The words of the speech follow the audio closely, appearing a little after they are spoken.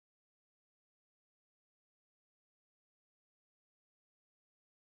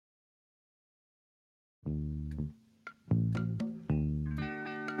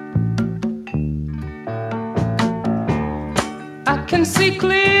can see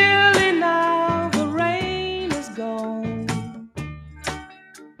clearly now the rain is gone.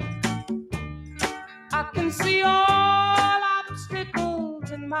 I can see all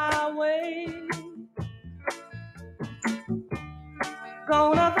obstacles in my way.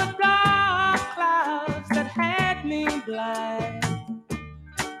 Gone are the dark clouds that had me blind.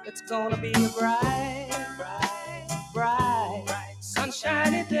 It's gonna be a bright, bright, bright,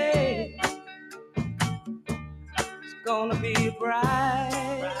 sunshiny day. It's gonna be a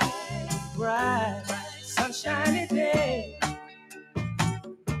bright, bright, sunshiny day.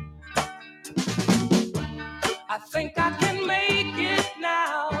 I think I can make it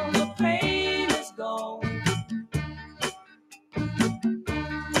now. The pain is gone.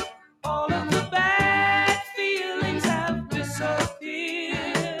 All of the bad feelings have disappeared.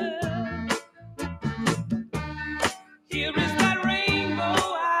 Here is that rainbow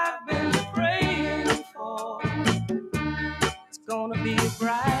I've been praying for. It's gonna be a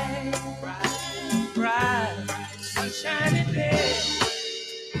bright, bright, bright, sunshiny day.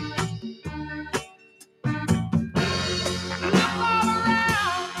 Look all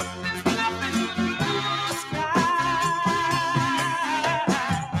around, there's nothing but blue sky.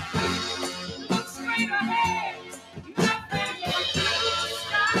 Look straight ahead, nothing but blue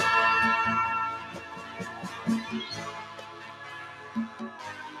sky.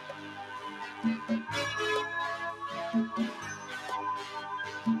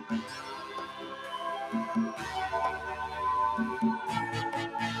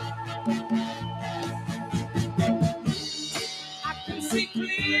 I can see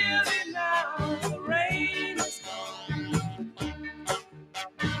clearly now the rain is gone.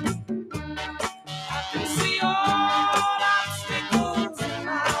 I can see all obstacles in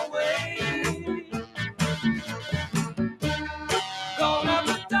my way. Gone are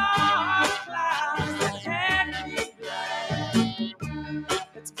the dark clouds that had me blind.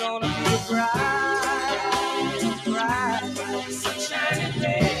 It's gonna be a bright, bright, sunshiny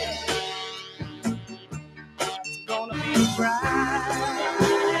day. It's gonna be a bright,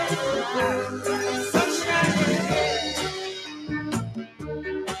 bright, sunshiny day.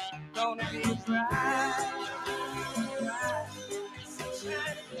 Gonna be a bright, bright,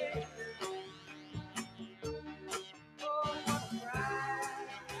 sunshiny day. Oh, what a bright,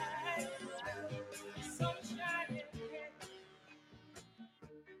 sunshiny day.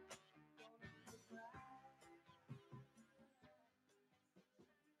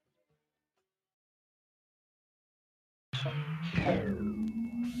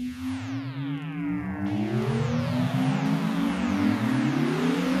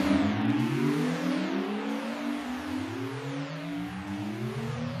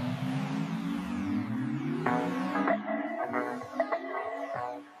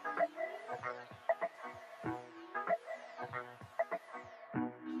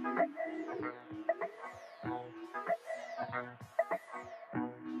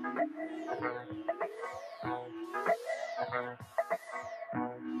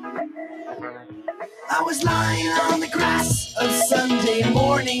 I was lying on the grass a Sunday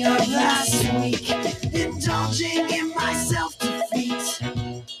morning of last week, indulging in my self-defeat.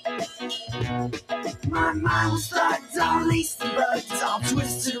 My mind was thugged, all laced and bugged, all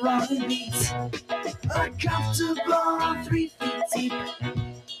twisted, wrong and beat. Uncomfortable, 3 feet deep.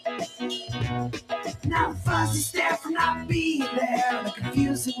 Now a fuzzy stare from not being there on a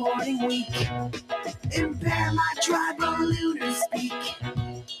confusing morning week. Impair my tribal lunar speak.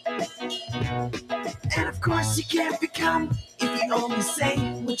 And of course you can't become if you only say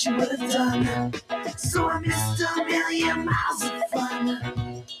what you would have done. So I missed a million miles of fun.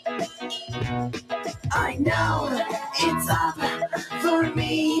 I know it's up for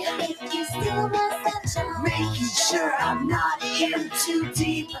me. If you steal my sunshine, Making sure I'm not in too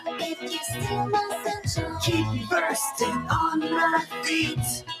deep. if you steal my sunshine, Keep me bursting on my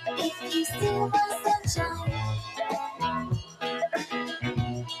feet. if you steal my sunshine.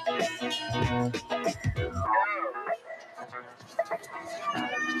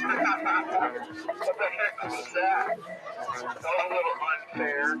 What the heck was that? A little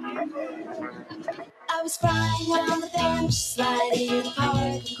unfair. I was flying on the bench, sliding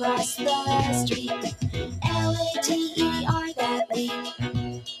hard across the street. Later, that leap.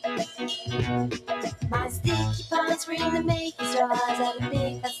 My sticky palms were in the making straws at a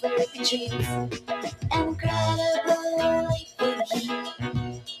big fat slurpy treats. An incredible late for the heat.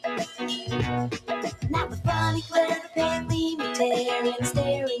 Now the funny glare of pale gleaming tear and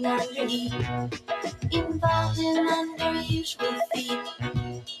staring under heat, involved in unusual feet.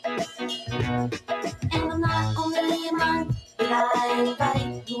 And I'm not only a monk, but I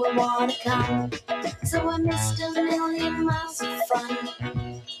invite who I wanna come. So I missed a million miles of fun.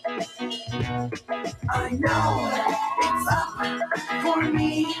 I know it's up for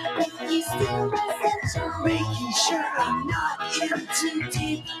me. If you steal my sunshine, Making sure I'm not in too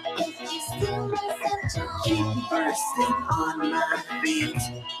deep. if you steal my sunshine, Keep me bursting on my feet.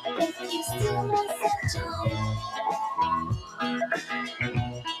 if you steal my sunshine,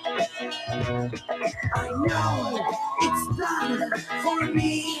 I know it's not for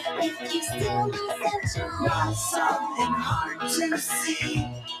me. if you steal my sunshine, Not some and hard to see.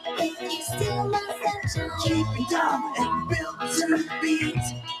 if you steal my sunshine, Keep me dumb and built to beat.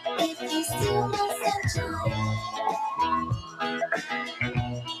 if you steal my sunshine,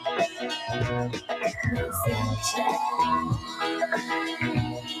 no sunshine,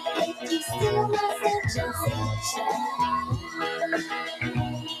 if you steal my sunshine,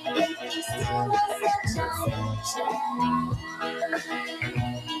 if you steal my sunshine,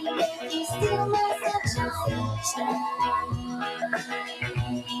 if you steal my sunshine,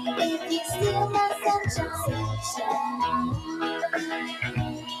 if you steal my sunshine,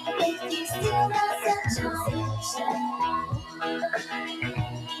 if you steal my sunshine,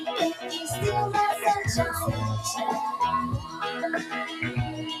 if you steal my sunshine,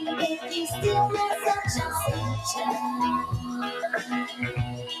 if you steal my sunshine,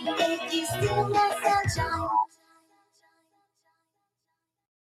 if you steal my sunshine.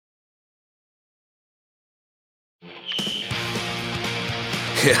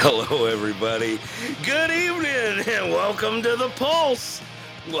 Hello, everybody. Good evening, and welcome to The Pulse.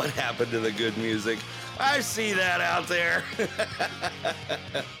 What happened to the good music? I see that out there.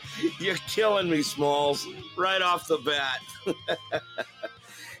 You're killing me, Smalls, right off the bat.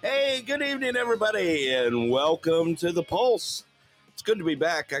 Hey, good evening, everybody, and welcome to The Pulse. It's good to be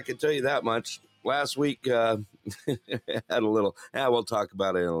back, I can tell you that much. Last week, had a little, we'll talk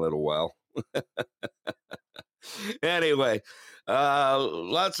about it in a little while. Anyway,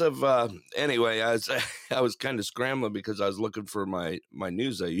 anyway, I was kind of scrambling because I was looking for my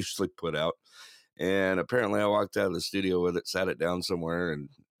news I usually put out, and apparently I walked out of the studio with it, sat it down somewhere, and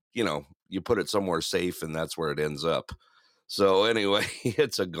you put it somewhere safe, and that's where it ends up. So anyway,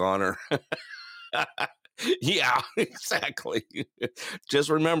 it's a goner. Yeah, exactly. Just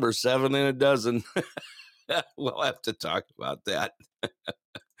remember, 7 in a dozen. We'll have to talk about that.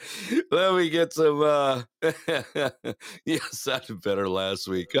 Let me get some, yeah, sounded better last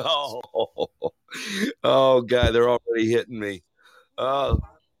week. Oh, God, they're already hitting me.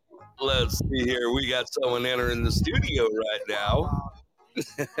 Let's see here. We got someone entering the studio right now.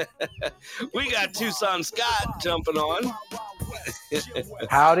 We got Tucson Scott jumping on.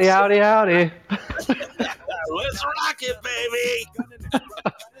 Howdy, howdy, howdy. Let's rock it, baby.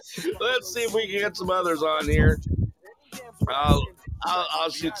 Let's see if we can get some others on here. I'll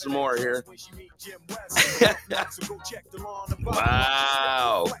shoot some more here.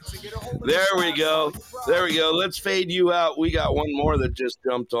 Wow. There we go. There we go. Let's fade you out. We got one more that just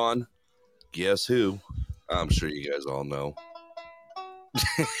jumped on. Guess who? I'm sure you guys all know.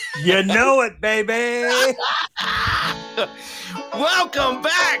 You know it, baby. Welcome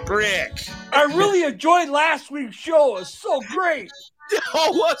back, Rick. I really enjoyed last week's show. It was so great.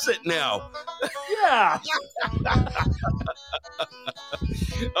 Oh, was it now? Yeah.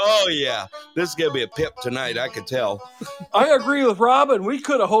 Oh, yeah. This is going to be a pip tonight, I could tell. I agree with Robin. We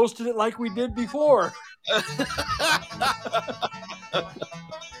could have hosted it like we did before.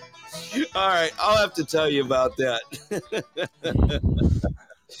 All right. I'll have to tell you about that.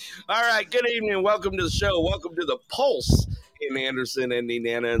 All right. Good evening. Welcome to the show. Welcome to the Pulse in Anderson and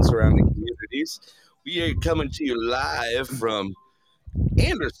Nenana and surrounding communities. We are coming to you live from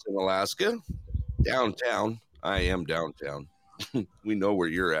Anderson, Alaska, downtown. I am downtown. We know where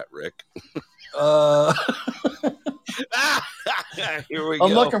you're at, Rick. Here we go.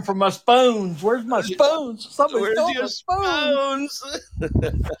 I'm looking for my spoons. Where's my spoons? Somebody Where's stole your my spoons.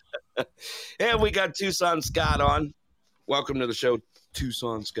 spoons? And we got Tucson Scott on. Welcome to the show,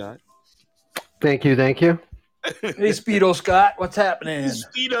 Tucson Scott. Thank you, thank you. Hey, Speedo Scott, what's happening?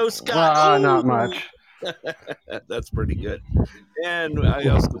 Speedo Scott. Not much. That's pretty good. And I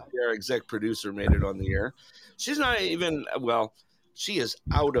also see our exec producer made it on the air. She's not even, well, she is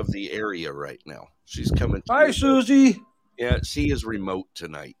out of the area right now. She's coming. Hi, Susie. Yeah, she is remote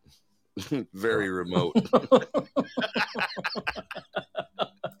tonight. Very remote.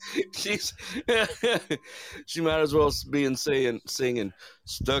 She might as well be singing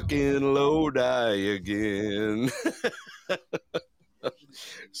 "Stuck in Lodi" again.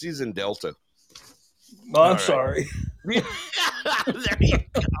 She's in Delta. Oh, I'm right. sorry. There you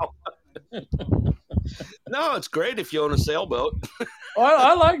go. No, it's great if you own a sailboat.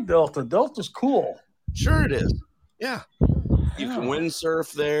 I like Delta. Delta's cool. Sure it is. Yeah. You can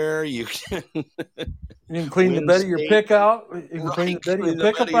windsurf there. You can. You can clean the Wind bed of your state. pick out. You can Right, clean the bed of clean your the bed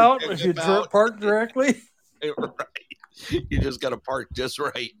of pickup your out if you pickup out. park directly. Right. You just got to park just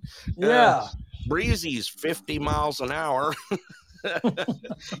right. Yeah. Breezy's 50 miles an hour.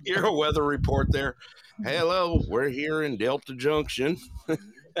 Your weather report there. Hello, we're here in Delta Junction.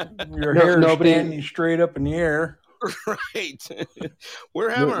 Your No- hair is nobody- standing straight up in the air. Right. We're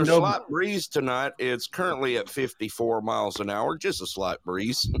having a no- slight breeze tonight. It's currently at 54 miles an hour, just a slight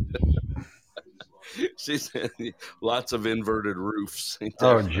breeze. She said lots of inverted roofs.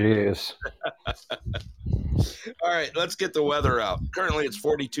 Oh, jeez. All right, let's get the weather out. Currently, it's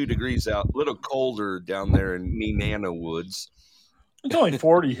 42 degrees out. A little colder down there in Nenana Woods. It's only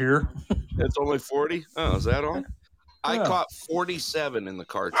 40 here. It's only 40? Oh, is that all? I Yeah. caught 47 in the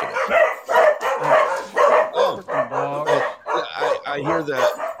car today. Oh, Dog. I hear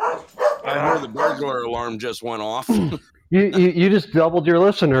that. I hear the burglar alarm just went off. You just doubled your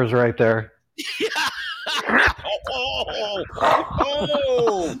listeners right there.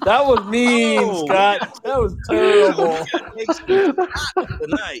 Oh, That was mean, Oh. Scott. That was terrible.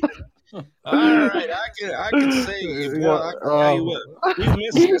 tonight. All right, I can say, well, I can tell you what, we've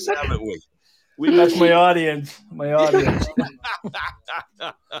missed this, haven't we? That's my audience. My audience.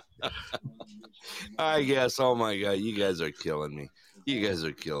 I guess. Oh my God, you guys are killing me. You guys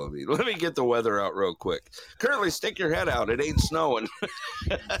are killing me. Let me get the weather out real quick. Currently, stick your head out. It ain't snowing.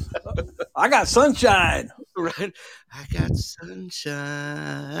 I got sunshine Right? I got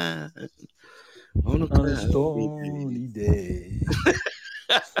sunshine on a on a cloudy stormy day.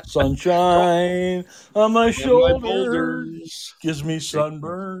 Sunshine on my day. My shoulder boulders. gives me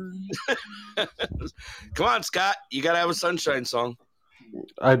sunburn. Come on, Scott. You got to have a sunshine song.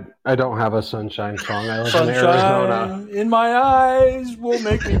 I don't have a sunshine song. I live in Arizona. Sunshine in my eyes will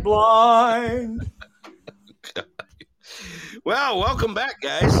make me blind. Well, welcome back,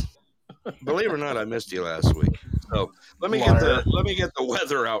 guys. Believe it or not, I missed you last week. So let me get the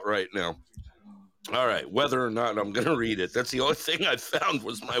weather out right now. All right, whether or not I'm going to read it. That's the only thing I found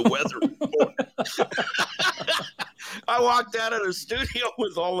was my weather report. I walked out of the studio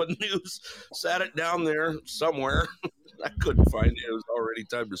with all the news, sat it down there somewhere. I couldn't find it. It was already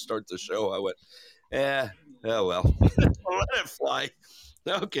time to start the show. I went, oh well, let it fly.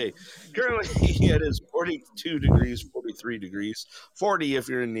 Okay, currently it is 42 degrees, 43 degrees, 40 if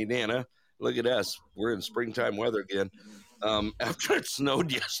you're in Nenana. Look at us. We're in springtime weather again. After it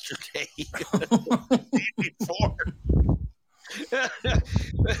snowed yesterday. Before.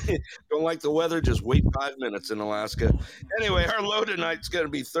 Don't like the weather? Just wait 5 minutes in Alaska. Anyway, our low tonight's going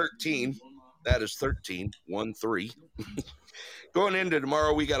to be 13. That is 13, 1-3. Going into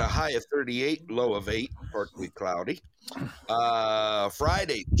tomorrow, we got a high of 38, low of 8, partly cloudy.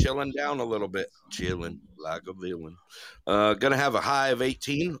 Friday, chilling down a little bit. Chilling like a villain. Going to have a high of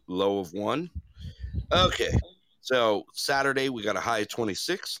 18, low of 1. Okay. So Saturday, we got a high of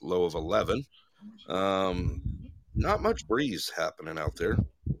 26, low of 11. Not much breeze happening out there.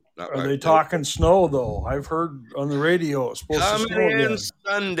 Are they talking snow, though? I've heard on the radio it's supposed to Coming snow again. in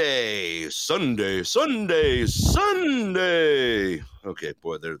Sunday. Okay,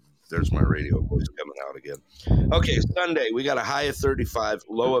 boy, there's my radio voice coming out again. Okay, Sunday, we got a high of 35,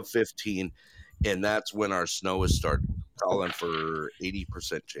 low of 15, and that's when our snow is starting. Calling for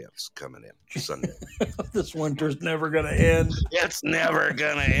 80% chance coming in Sunday. This winter's never going to end. It's never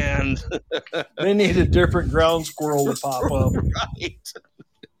going to end. They need a different ground squirrel to pop up. Right.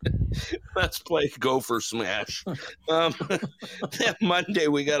 Let's play Gopher Smash. Monday,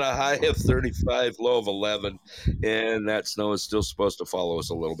 we got a high of 35, low of 11, and that snow is still supposed to follow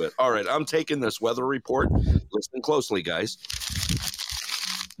us a little bit. All right, I'm taking this weather report. Listen closely, guys.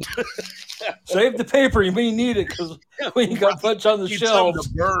 Save the paper. You may need it because we ain't got much on the Need shelf. something to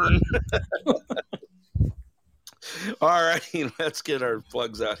burn. All right, let's get our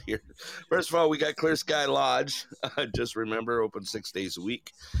plugs out here. First of all, we got Clear Sky Lodge. Just remember, open 6 days a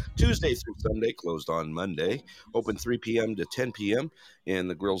week, Tuesday through Sunday, closed on Monday. Open 3 p.m. to 10 p.m., and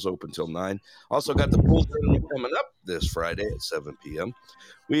the grill's open till 9. Also got the pool tournament coming up this Friday at 7 p.m.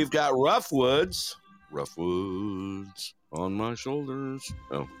 We've got Rough Woods on my shoulders.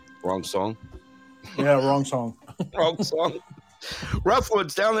 Oh, wrong song. Yeah, wrong song. Wrong song.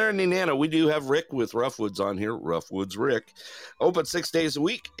 Roughwoods down there in Nenana. We do have Rick with Roughwoods on here. Roughwoods Rick. Open 6 days a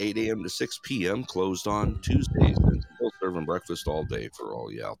week, 8 a.m. to 6 p.m. Closed on Tuesdays. And still serving breakfast all day for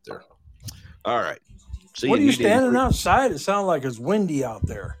all you out there. All right. See What are you standing outside? It sounds like it's windy out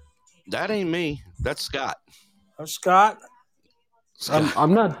there. That ain't me. That's Scott. Scott?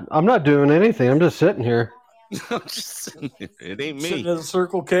 I'm not doing anything. I'm just sitting here. I'm just sitting here. It ain't me. Sitting at the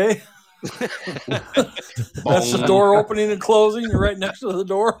Circle K? That's the door opening and closing. You're right next to the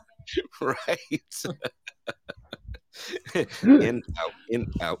door. Right. In, out,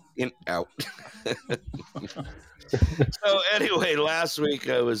 in, out, in, out. So anyway, last week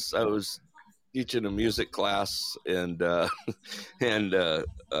I was teaching a music class and and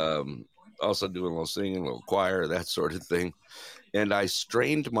also doing a little singing, a little choir, that sort of thing. And I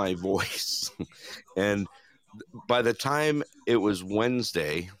strained my voice. And by the time it was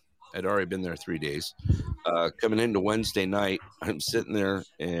Wednesday, I'd already been there 3 days. Coming into Wednesday night, I'm sitting there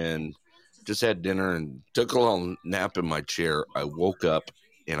and just had dinner and took a little nap in my chair. I woke up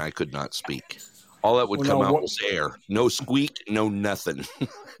and I could not speak. All that would Well, come now out what- was air. No squeak, no nothing. Now,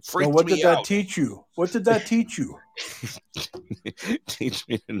 Freaked what me did that out. teach you? What did that teach you? Teach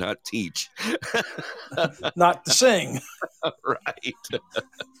me to not teach. Not to sing. Right.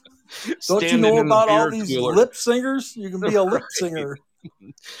 Don't you Standing know in the about all beer these cooler. lip singers? You can be a lip Right. singer.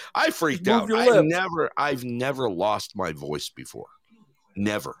 I freaked Move out. your lips. I've never lost my voice before.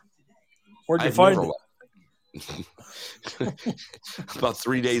 Never. Where'd you I've find never it? lost. About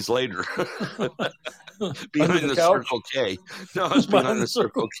 3 days later. Behind the couch? Circle K. No, I was behind the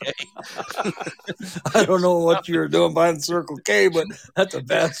Circle K. I don't know what you were doing behind the Circle K, but that's a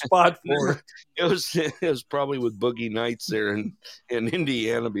bad spot for it. It was probably with Boogie Nights there in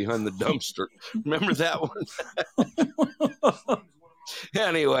Indiana behind the dumpster. Remember that one?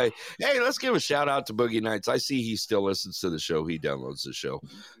 Anyway, hey, let's give a shout out to Boogie Nights. I see he still listens to the show. He downloads the show.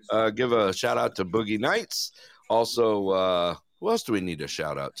 Give a shout out to Boogie Nights. Also, who else do we need a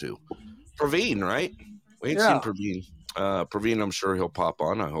shout out to? Praveen, right? We ain't seen Praveen. Praveen, I'm sure he'll pop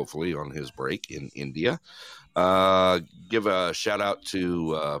on, hopefully, on his break in India. Give a shout out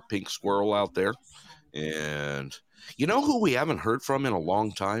to Pink Squirrel out there. And you know who we haven't heard from in a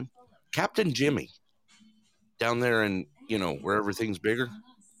long time? Captain Jimmy. Down there in, where everything's bigger.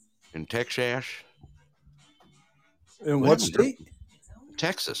 In Texas. In what state?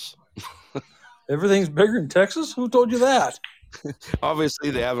 Texas. Everything's bigger in Texas? Who told you that? Obviously,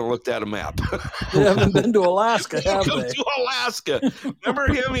 they haven't looked at a map. They haven't been to Alaska, have Welcome they? to Alaska.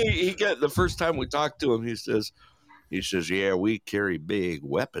 Remember him? He got the first time we talked to him. He says, "Yeah, we carry big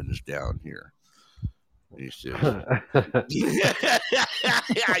weapons down here." He says, "Yeah,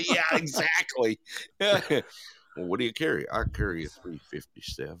 exactly." Well, what do you carry? I carry a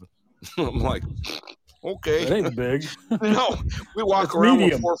 357. I'm like, okay. That ain't big. No, we walk It's around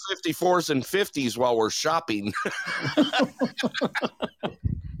medium. with 454s and 50s while we're shopping.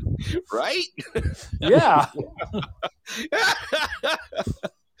 Right? Yeah.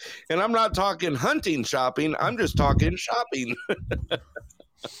 And I'm not talking hunting shopping. I'm just talking shopping.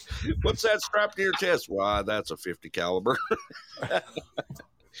 What's that strapped to your chest? Well, that's a 50 caliber.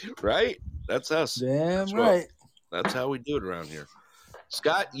 Right? That's us. Damn right. That's how we do it around here.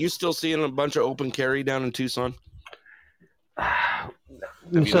 Scott, you still seeing a bunch of open carry down in Tucson?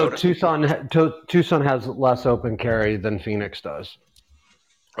 So Tucson has less open carry than Phoenix does.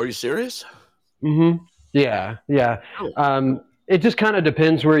 Are you serious? Mm-hmm. Yeah. Oh. It just kind of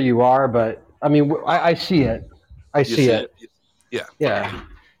depends where you are, but I mean, I see it. I see it.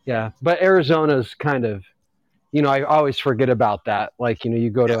 Yeah. But Arizona's kind of, I always forget about that. Like, you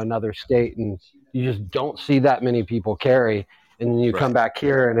go to another state and you just don't see that many people carry, and then you come back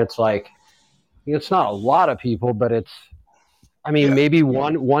here and it's like, it's not a lot of people, but it's, maybe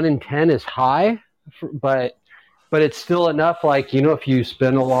one in 10 is high, but it's still enough. Like, if you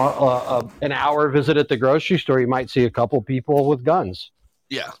spend an hour visit at the grocery store, you might see a couple people with guns.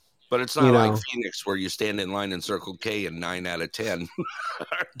 Yeah, but it's not like Phoenix where you stand in line in Circle K and 9 out of 10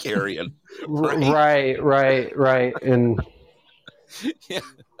 are carrying. Right. And yeah,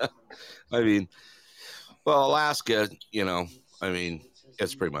 Alaska,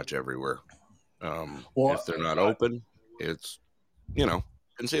 it's pretty much everywhere. If they're not open, it's,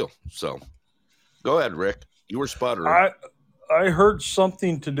 conceal. So go ahead, Rick. You were sputtering. I heard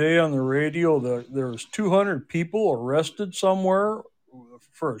something today on the radio that there was 200 people arrested somewhere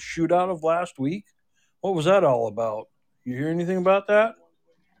for a shootout of last week. What was that all about? You hear anything about that?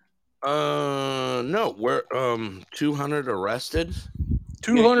 No. We're 200 arrested.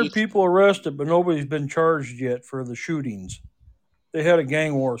 200 people arrested, but nobody's been charged yet for the shootings. They had a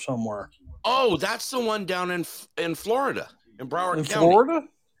gang war somewhere. Oh, that's the one down in Florida, in Broward County. Florida?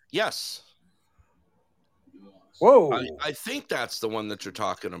 Yes. Whoa. I think that's the one that you're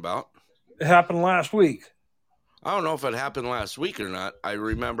talking about. It happened last week. I don't know if it happened last week or not. I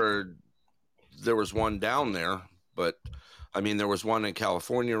remember there was one down there, but there was one in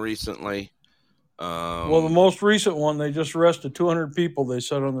California recently. Well, the most recent one, they just arrested 200 people. They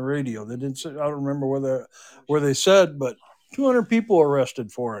said on the radio. They didn't say. I don't remember where they said, but 200 people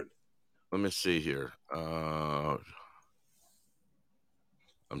arrested for it. Let me see here.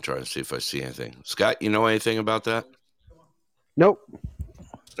 I'm trying to see if I see anything. Scott, you know anything about that? Nope.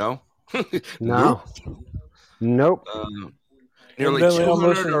 No? No. Nope. Nearly Evidently, I'm 200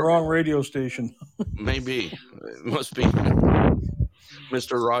 listening to the wrong radio station. maybe. It must be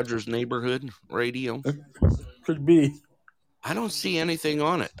Mr. Rogers' Neighborhood Radio. Could be. I don't see anything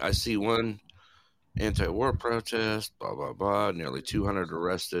on it. I see one anti-war protest, blah, blah, blah. Nearly 200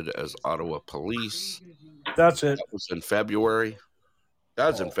 arrested as Ottawa police. That's it. That was in February. That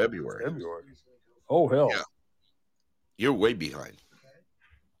was in February. Oh, hell. Yeah. You're way behind.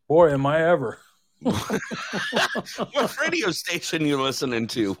 Boy, am I ever. What radio station you listening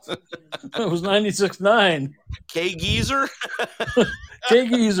to? It was 96.9. K Geezer? K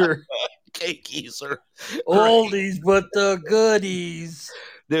Geezer. K Geezer. Oldies, but the goodies.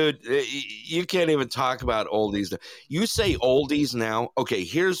 Dude, you can't even talk about oldies. You say oldies now. Okay,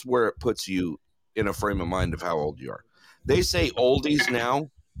 here's where it puts you in a frame of mind of how old you are. They say oldies now,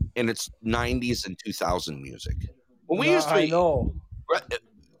 and it's 90s and 2000 music. When we used to be, I know.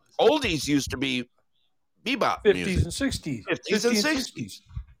 Oldies used to be bebop 50s music. and 60s. 50s and 60s.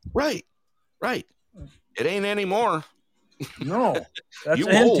 Right. It ain't anymore. No, that's You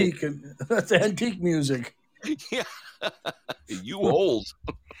antique. That's antique music. Yeah. You old.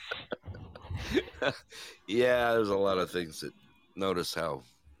 Yeah, there's a lot of things that notice how.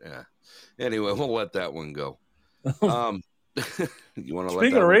 Yeah. Anyway, we'll let that one go. You want to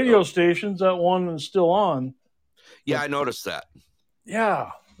Speaking of radio stations, that one is still on. Yeah, I noticed that.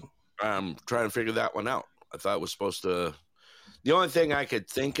 Yeah. I'm trying to figure that one out. I thought it was supposed to. The only thing I could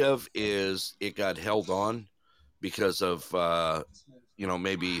think of is it got held on because of,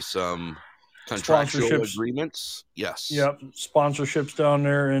 maybe some contractual agreements. Yes. Yep. Sponsorships down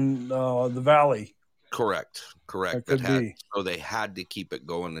there in the valley. Correct. That could be. So they had to keep it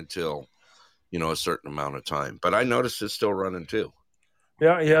going until, a certain amount of time. But I noticed it's still running too.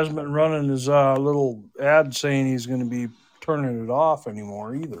 Yeah, he hasn't been running his little ad saying he's going to be turning it off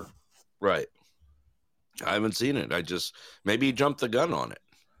anymore either. Right. I haven't seen it. Maybe he jumped the gun on it.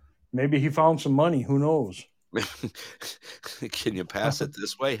 Maybe he found some money. Who knows? Can you pass it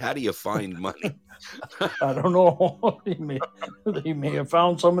this way? How do you find money? I don't know. He may have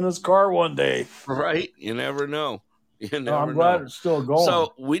found some in his car one day. Right. You never know. I'm glad it's still going.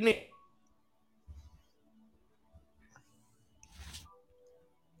 So we need.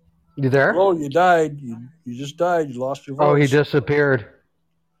 You there? Oh, you died. You just died. You lost your voice. Oh, he disappeared.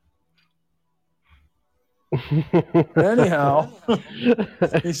 Anyhow,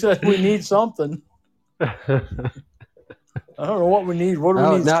 he said we need something. I don't know what we need. What do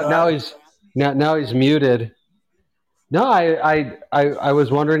we need? Now he's muted. No, I was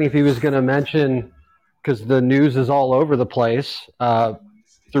wondering if he was going to mention, because the news is all over the place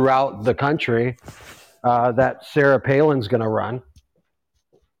throughout the country, that Sarah Palin's going to run.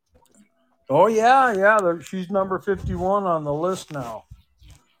 Oh yeah. She's number 51 on the list now.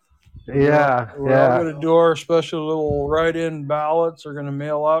 Yeah, we're all going to do our special little write-in ballots. They're going to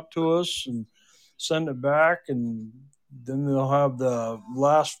mail out to us and send it back, and then they'll have the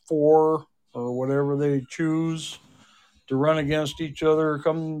last four or whatever they choose to run against each other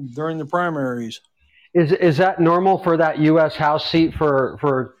come during the primaries. Is that normal for that U.S. House seat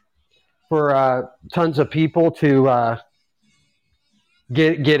for tons of people to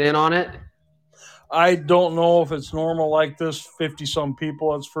get in on it? I don't know if it's normal like this, 50-some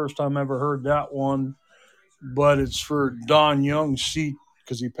people. It's the first time I ever heard that one. But it's for Don Young's seat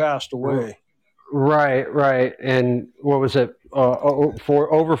because he passed away. Right. And what was it?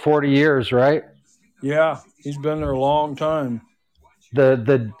 For over 40 years, right? Yeah, he's been there a long time.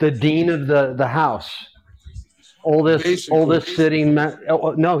 The dean of the House. Oldest sitting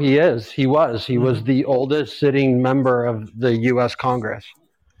no, he was the oldest sitting member of the U.S. Congress.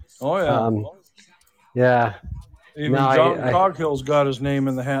 Oh yeah. Yeah. Even John Coghill's got his name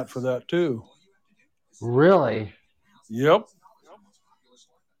in the hat for that too. Really? Yep.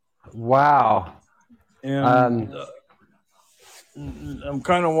 Wow. And I'm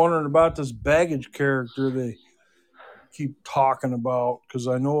kind of wondering about this baggage character they keep talking about, because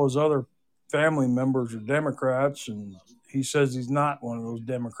I know his other family members are Democrats, and he says he's not one of those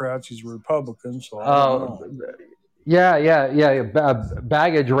Democrats. He's a Republican. So I don't know. Yeah.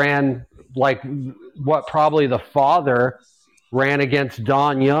 Baggage ran probably the father ran against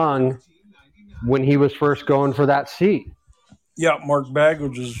Don Young when he was first going for that seat. Yeah, Mark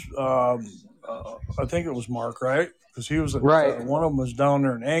Baggage is, I think it was Mark, right? Because he was right. One of them was down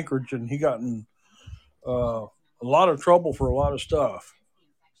there in Anchorage, and he got in a lot of trouble for a lot of stuff.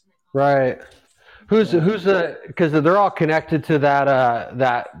 Right. Who's because they're all connected to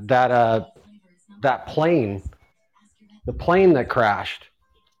that plane, the plane that crashed.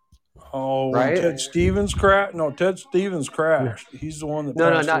 Oh, right? Ted Stevens crashed. No, Ted Stevens crashed. He's the one that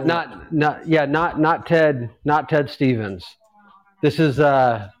No, passed away. not Ted Stevens. This is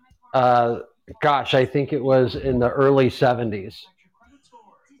gosh, I think it was in the early 70s.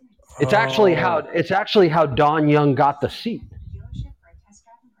 It's actually how Don Young got the seat.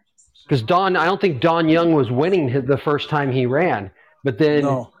 Because I don't think Don Young was winning the first time he ran, but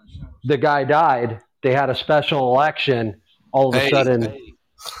then the guy died. They had a special election. All of a sudden,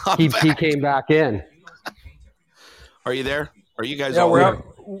 he came back in. Are you there? Are you guys Yeah, all there?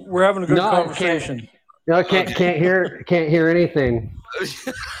 we're having a good conversation. I can't hear anything.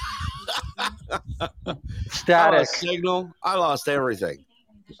 Static. I lost signal. I lost everything.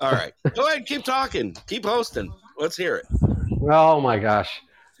 All right, go ahead, keep talking, keep hosting. Let's hear it. Oh my gosh!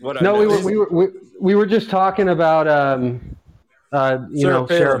 No, we were just talking about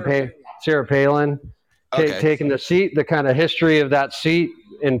Sarah Palin taking the seat, the kind of history of that seat,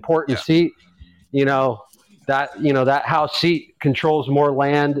 important seat. That House seat controls more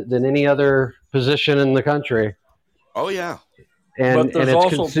land than any other position in the country. Oh yeah, but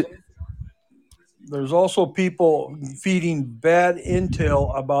there's also people feeding bad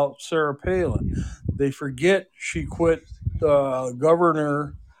intel about Sarah Palin. They forget she quit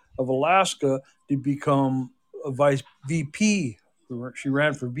governor of Alaska to become a vice VP. She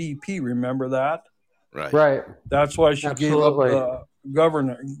ran for VP. Remember that? Right. That's why she gave up the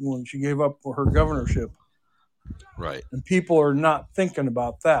governor when she gave up her governorship. Right. And people are not thinking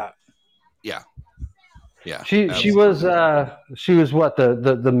about that. Yeah. Yeah. She was what,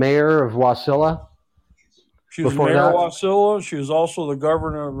 the mayor of Wasilla? She was mayor of Wasilla. She was also the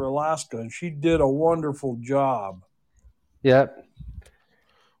governor of Alaska, and she did a wonderful job. Yep.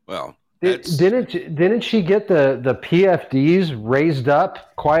 Well, didn't she get the PFDs raised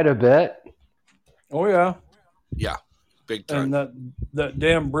up quite a bit? Oh yeah. Yeah. Big time. And that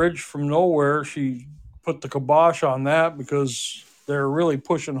damn bridge from nowhere, she put the kibosh on that because they're really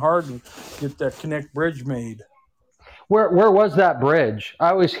pushing hard to get that Connect Bridge made. Where was that bridge? I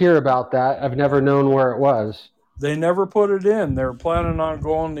always hear about that. I've never known where it was. They never put it in. They're planning on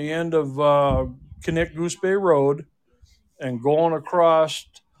going the end of Connect Goose Bay Road and going across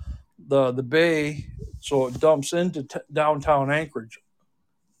the bay so it dumps into downtown Anchorage.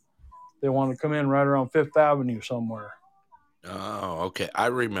 They want to come in right around Fifth Avenue somewhere. Oh, okay. I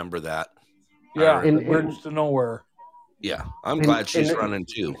remember that. Yeah, the bridge to nowhere. Yeah, I'm glad she's running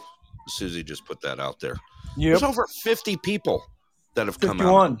too. Susie just put that out there. Yep. There's over 50 people that have come out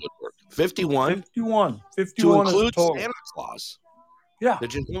of the woodwork. 51? 51. 51 to include Santa Claus. Yeah.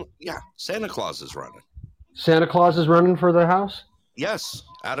 Santa Claus is running. Santa Claus is running for the House? Yes,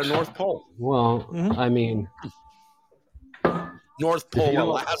 out of North Pole. Well, I mean... North Pole,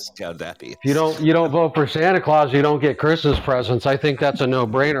 Alaska, that is. If you don't vote for Santa Claus, you don't get Christmas presents. I think that's a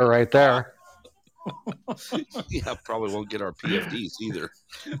no-brainer right there. Yeah, probably won't get our PFDs either.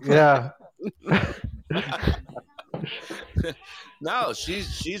 Yeah. No,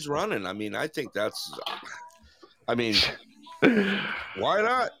 she's running. I mean, I think that's. I mean, why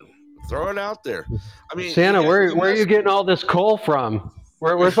not throw it out there? I mean, Santa, where are you getting all this coal from?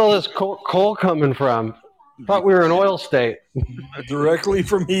 Where's all this coal coming from? I thought we were an oil state. Directly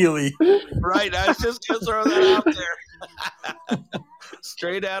from Healy. Right. I was just going to throw that out there.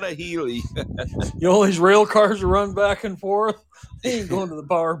 Straight out of Healy. All these rail cars run back and forth. They ain't going to the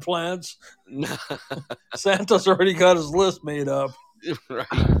power plants. Santa's already got his list made up. Right.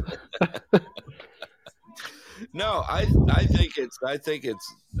 No, I think it's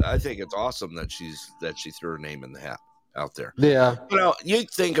awesome that she threw her name in the hat out there. Yeah. You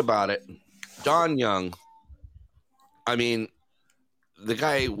think about it. Don Young, I mean, the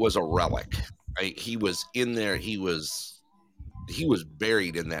guy was a relic. Right? He was in there. He was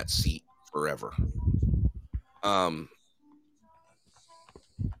buried in that seat forever. The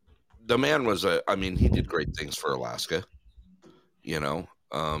man was he did great things for Alaska.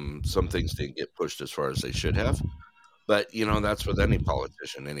 Some things didn't get pushed as far as they should have, but that's with any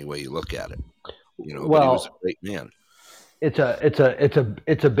politician, any way you look at it. But he was a great man. It's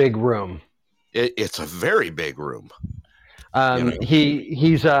a big room. It's a very big room.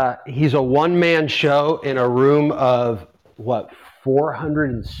 He's a one-man show in a room of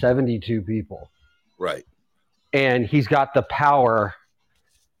 472 people. Right. And he's got the power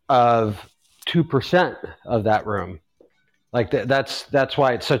of 2% of that room. Like that's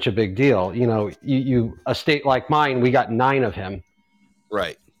why it's such a big deal. You a state like mine, we got 9 of him.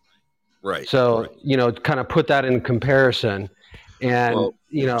 Right. Right. So, kind of put that in comparison. And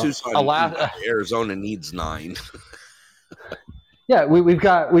Arizona needs 9. Yeah, we've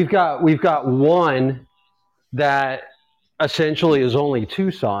got one that essentially is only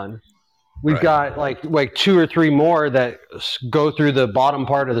Tucson, We've got like 2 or 3 more that go through the bottom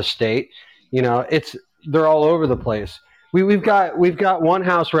part of the state. They're all over the place. We've got one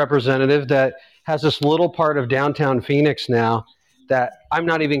House representative that has this little part of downtown Phoenix now that I'm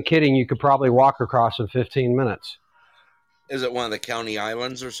not even kidding. You could probably walk across in 15 minutes. Is it one of the county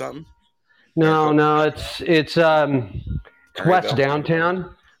islands or something? No, it's west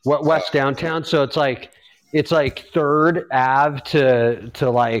downtown. West downtown? So it's like 3rd Ave to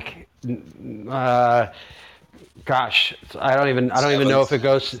like, gosh, I don't even know if it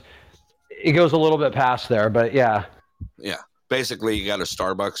goes a little bit past there, but yeah. Yeah, basically you got a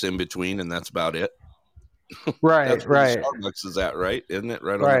Starbucks in between, and that's about it. Right, that's where the Starbucks is at, right? Isn't it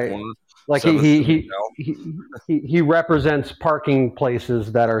right on the corner? Like he represents parking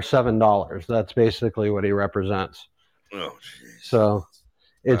places that are $7. That's basically what he represents. Oh, geez. So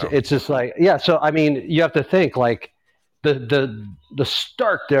it's just like, yeah. So I mean, you have to think like the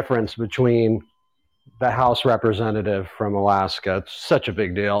stark difference between the House representative from Alaska. It's such a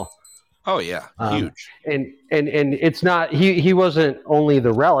big deal. Oh yeah, huge. And it's not, he wasn't only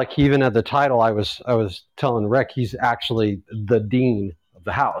the relic. He even had the title. I was telling Rick, he's actually the dean of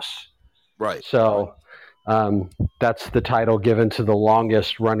the House. Right. So that's the title given to the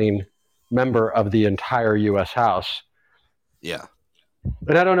longest running member of the entire U.S. House. Yeah.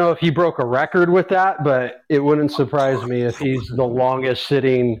 And I don't know if he broke a record with that, but it wouldn't surprise me if he's the longest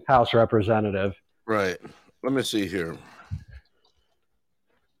sitting House representative. Right. Let me see here.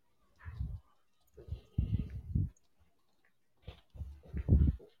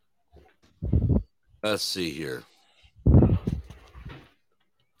 Let's see here.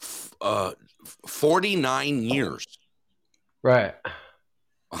 49 years. Right.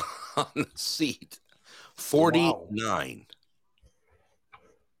 On the seat. 49. Wow.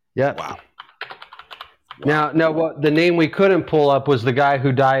 Yeah. Wow. Now, what the name we couldn't pull up was the guy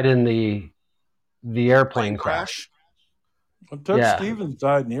who died in the airplane crash. Ted Stevens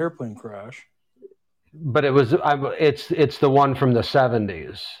died in the airplane crash. But it's the one from the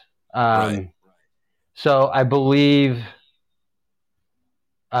 70s. Right. So I believe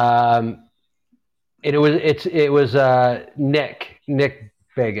it was Nick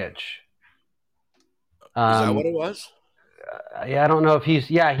Begich. Is that what it was? Yeah, I don't know if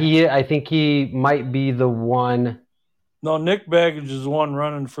I think he might be the one. No, Nick Baggage is the one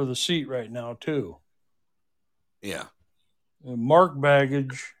running for the seat right now, too. Yeah. And Mark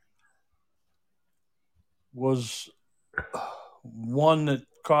Baggage was one that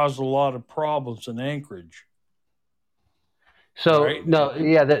caused a lot of problems in Anchorage. So right? No,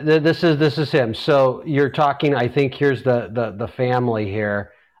 yeah, this is him. So you're talking. I think here's the family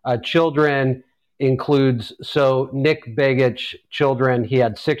here. Children includes Nick Begich children. He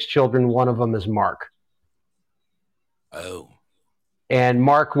had 6 children. One of them is Mark. Oh. And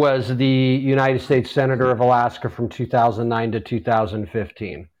Mark was the United States Senator of Alaska from 2009 to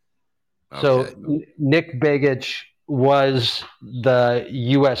 2015. Okay. So Nick Begich was the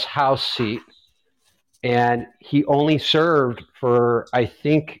U.S. House seat, and he only served for, I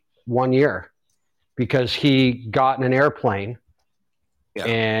think, 1 year because he got in an airplane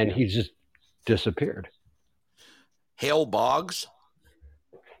and he just disappeared. Hale Boggs?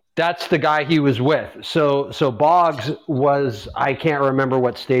 That's the guy he was with. So Boggs was, I can't remember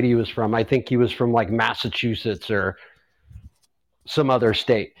what state he was from. I think he was from like Massachusetts or some other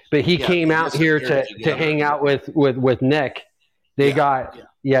state. But he came out here to hang out with Nick. They got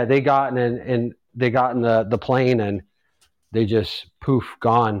in the plane and they just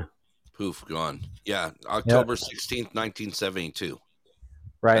gone. Yeah, October 16th, 1972.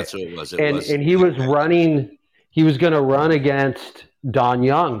 Right. That's what it was. And he was running. He was going to run against Don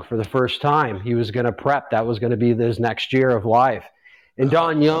Young for the first time. He was going to prep. That was going to be his next year of life. And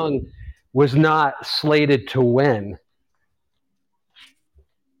Don Young was not slated to win.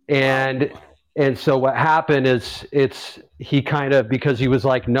 And so what happened is he kind of, because he was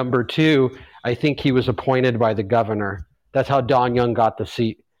like number 2, I think he was appointed by the governor. That's how Don Young got the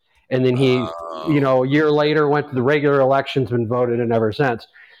seat. And then he, a year later went to the regular elections, been voted in ever since.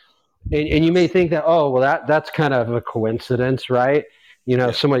 And you may think that, that's kind of a coincidence, right?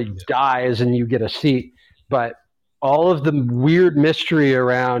 Somebody dies and you get a seat. But all of the weird mystery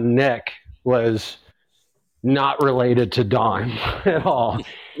around Nick was not related to Don at all.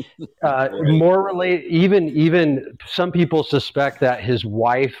 More related, even some people suspect that his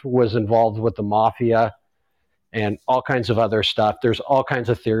wife was involved with the mafia and all kinds of other stuff. There's all kinds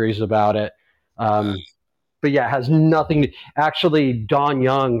of theories about it. But yeah, it has nothing. Actually, Don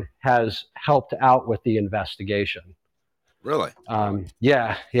Young has helped out with the investigation. Really?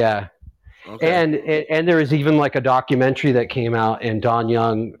 Yeah. Okay. And there was even like a documentary that came out, and Don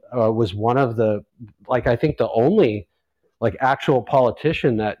Young was one of the, like, I think the only like actual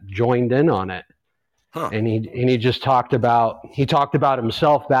politician that joined in on it. Huh. And he just talked about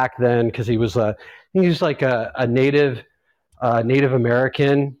himself back then, because he was like a Native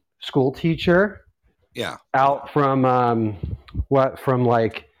American school teacher. Yeah. Out from from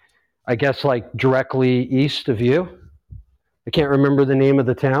like, I guess, like directly east of you. I can't remember the name of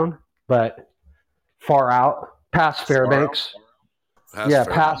the town, but far out past Fairbanks. Yeah,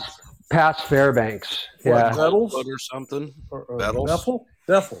 past Fairbanks. What, Yeah. Bettles? Or something. Bethel?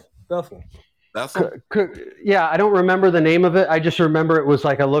 Bethel. Bethel? Yeah, I don't remember the name of it. I just remember it was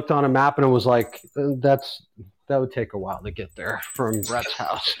like, I looked on a map and it was like, that would take a while to get there from Brett's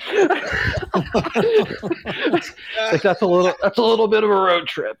house. Like, that's a little bit of a road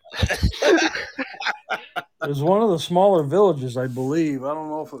trip. It was one of the smaller villages, I believe. I don't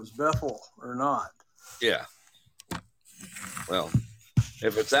know if it was Bethel or not. Yeah. Well,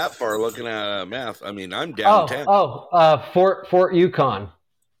 if it's that far, looking at math, I mean, I'm downtown. Fort Yukon.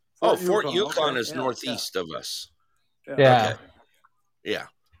 Fort Yukon is northeast of us. Yeah. Okay. Yeah.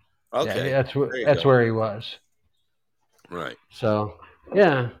 Okay. Yeah, that's where he was. Right. So,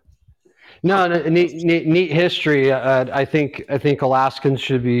 yeah. No, neat history. I think Alaskans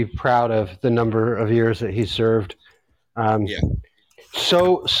should be proud of the number of years that he served. Yeah.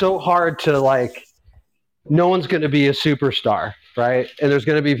 So hard to, like, no one's going to be a superstar, right? And there's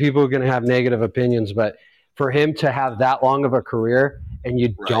going to be people who are going to have negative opinions, but for him to have that long of a career and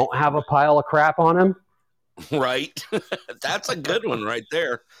you don't have a pile of crap on him. Right. That's a good one right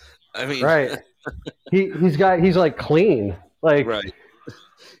there. I mean, right. He's like clean. Like, right.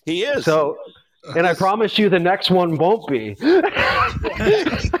 He is. So, and I promise you the next one won't be.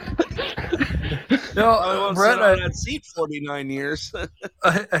 No, Brett, I had seat 49 years.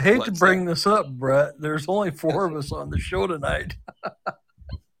 I hate to bring this up, Brett. There's only 4 of us on the show tonight.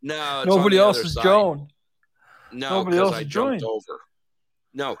 No, nobody else has joined. No, because I jumped over.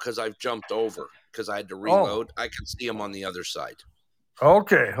 No, because I've jumped over because I had to reload. I can see them on the other side.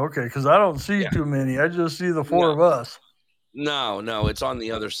 Okay, because I don't see too many. I just see the 4 of us. No, it's on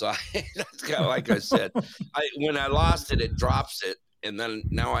the other side. That's kind of like I said. When I lost it, it drops it, and then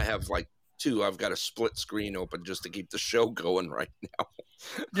now I have like 2. I've got a split screen open just to keep the show going right now.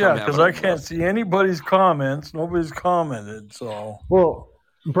 Yeah, because I can't see anybody's comments. Nobody's commented. So, well,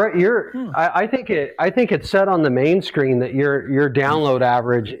 Brett, I think it said on the main screen that your download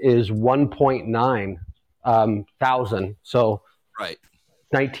average is 1.9 thousand. So right,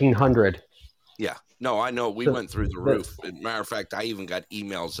 1,900. Yeah. No, I know. We went through the roof. As a matter of fact, I even got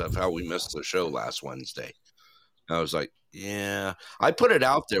emails of how we missed the show last Wednesday. I was like, yeah. I put it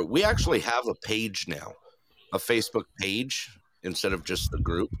out there. We actually have a page now, a Facebook page instead of just the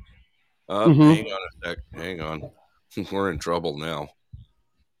group. Hang on a sec. Hang on. We're in trouble now.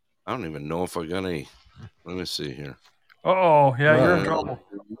 I don't even know if I got any. Let me see here. Oh, yeah, you're in trouble.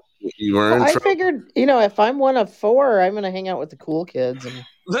 You were in trouble. I figured, if I'm one of 4, I'm going to hang out with the cool kids. And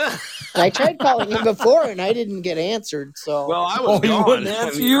I tried calling you before, and I didn't get answered. So, well, I was gone. He wouldn't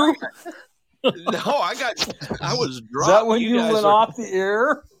answer you? No, I was dropped. Is that when you went off the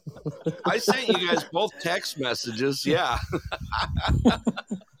air? I sent you guys both text messages. Yeah.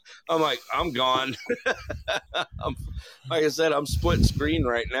 I'm like, I'm gone. Like I said, I'm split screen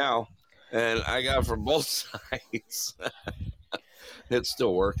right now, and I got it from both sides. It's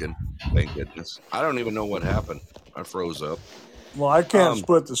still working. Thank goodness. I don't even know what happened. I froze up. Well, I can't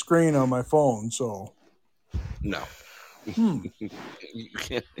split the screen on my phone, so. No. You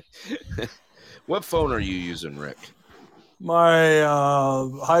can't. What phone are you using, Rick? My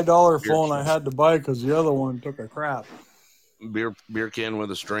high-dollar phone I had to buy because the other one took a crap. Beer can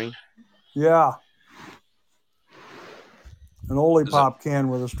with a string? Yeah. An Oli Pop can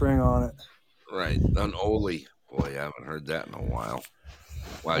with a string on it. Right. An Oli. Boy, I haven't heard that in a while.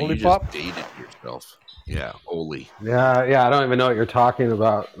 Wow, Oli you Pop? just dated yourself. Yeah, Oli. Yeah, I don't even know what you're talking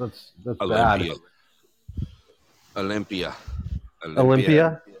about. That's Olympia. bad. Olympia.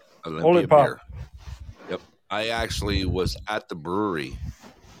 Oli Pop. Beer. Yep. I actually was at the brewery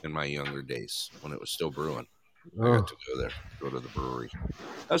in my younger days when it was still brewing. I got to go to the brewery.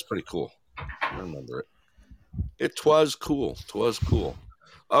 That was pretty cool. I remember it. It was cool.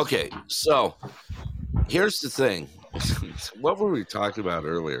 Okay, so here's the thing. What were we talking about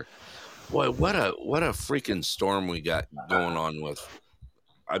earlier? Boy, what a freaking storm we got going on with.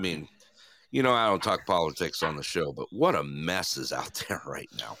 I mean, I don't talk politics on the show, but what a mess is out there right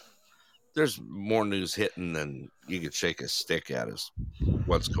now. There's more news hitting than you could shake a stick at us.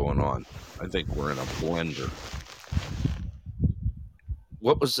 What's going on? I think we're in a blender.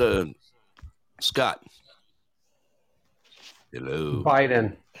 What was Scott. Hello.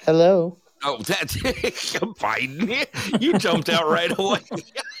 Biden. Hello. Oh, that's Biden. You jumped out right away.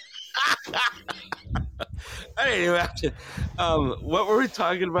 I didn't even have to. What were we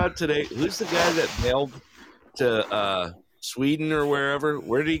talking about today? Who's the guy that mailed to Sweden or wherever?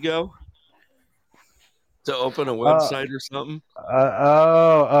 Where did he go? To open a website or something?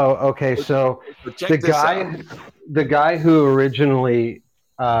 Okay. So the guy who originally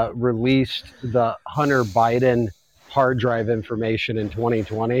released the Hunter Biden hard drive information in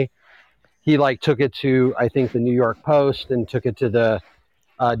 2020, he took it to, I think, the New York Post and took it to the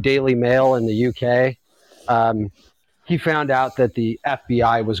Daily Mail in the UK. He found out that the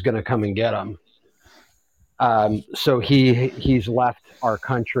FBI was going to come and get him. So he's left our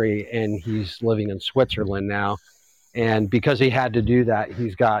country and he's living in Switzerland now. And because he had to do that,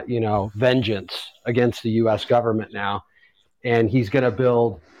 he's got, vengeance against the U.S. government now. And he's going to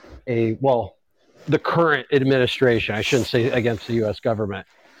build the current administration, I shouldn't say against the U.S. government.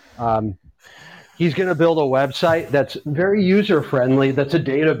 He's going to build a website that's very user-friendly, that's a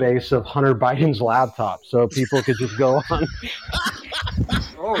database of Hunter Biden's laptop. So people could just go on,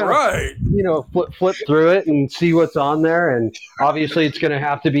 all right, flip through it and see what's on there. And obviously it's going to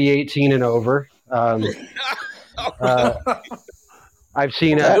have to be 18 and over. I've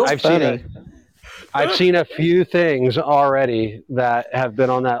seen a few things already that have been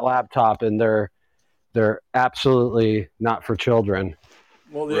on that laptop, and they're absolutely not for children.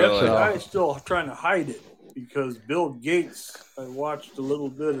 Well, the FBI is still trying to hide it because Bill Gates. I watched a little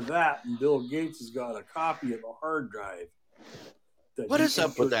bit of that, and Bill Gates has got a copy of a hard drive. What is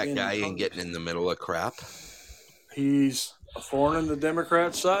up with that guy and getting in the middle of crap? He's a thorn in the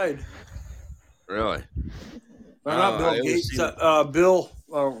Democrat side. Really? Not Bill Gates. Bill.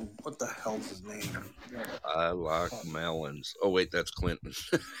 What the hell's his name? I like melons. Oh wait, that's Clinton.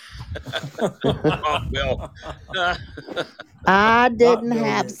 Oh, Bill. I didn't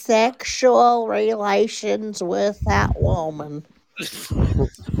have sexual relations with that woman.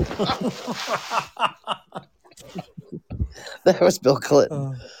 That was Bill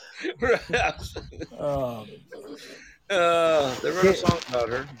Clinton. They wrote a song about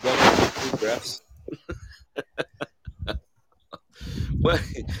her.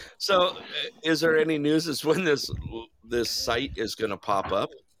 So, is there any news as when this site is going to pop up?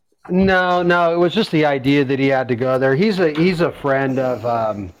 No. It was just the idea that he had to go there. He's a friend of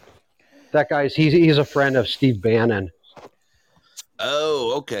that guy's. He's a friend of Steve Bannon.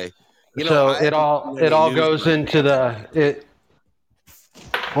 Oh, okay. So it all goes into it.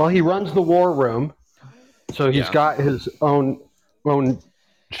 Well, he runs the War Room, so he's got his own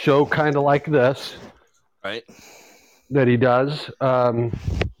show, kind of like this, right? That he does.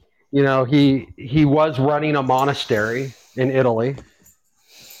 He was running a monastery in Italy.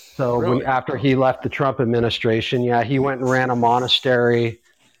 So really? After he left the Trump administration, he went and ran a monastery,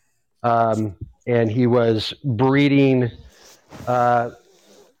 and he was breeding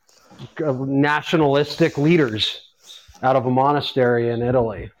nationalistic leaders out of a monastery in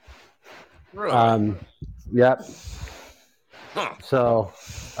Italy. Really? Yep. Huh. So,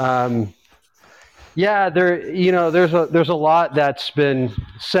 there's a lot that's been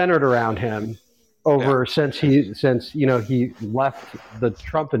centered around him over since he left the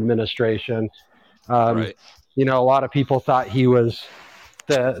Trump administration. Right. A lot of people thought he was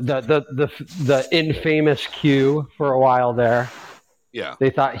the infamous Q for a while there. Yeah. They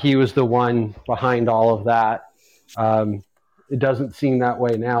thought he was the one behind all of that. It doesn't seem that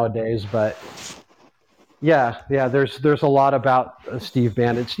way nowadays, but there's a lot about Steve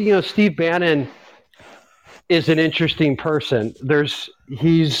Bannon. Steve Bannon is an interesting person.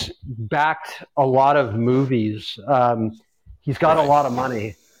 He's backed a lot of movies. He's got a lot of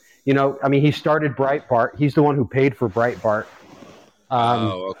money. He started Breitbart. He's the one who paid for Breitbart.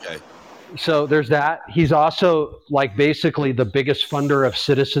 Okay. So there's that. He's also basically the biggest funder of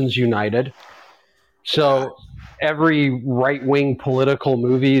Citizens United. So every right-wing political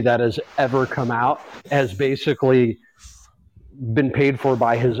movie that has ever come out has basically been paid for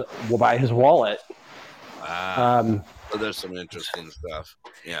by his wallet. So there's some interesting stuff.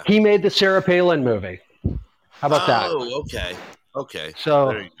 Yeah. He made the Sarah Palin movie. How about that? Oh, okay.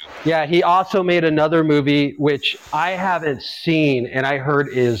 So, he also made another movie, which I haven't seen and I heard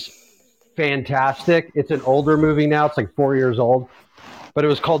is fantastic. It's an older movie now. It's 4 years old, but it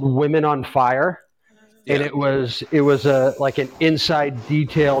was called Women on Fire. Yeah. And it was an inside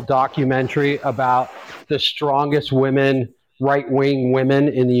detail documentary about the strongest women, right-wing women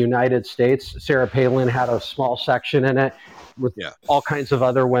in the United States. Sarah Palin had a small section in it with all kinds of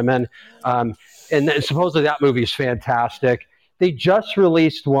other women. And then supposedly that movie is fantastic. They just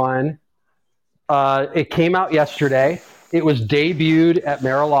released one It came out yesterday. It was debuted at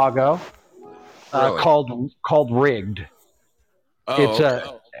Mar-a-Lago, Really? called Rigged. Oh, It's okay.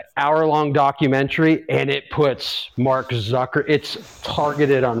 a hour-long documentary, and it puts Mark Zucker. It's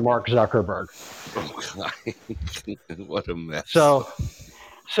targeted on Mark Zuckerberg. Oh, what a mess. So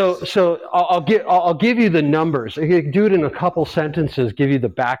I'll give you the numbers. I can do it in a couple sentences. Give you the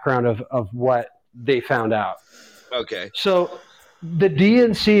background of what they found out. Okay. So the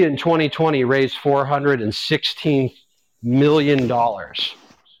DNC in 2020 raised $416 million,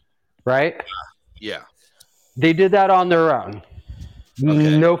 right? Yeah. They did that on their own.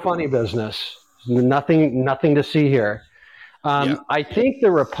 Okay. No funny business. Nothing to see here. Yeah. I think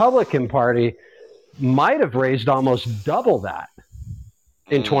the Republican Party might have raised almost double that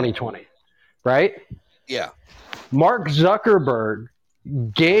in 2020, right? Yeah. Mark Zuckerberg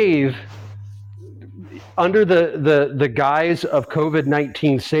gave, under the guise of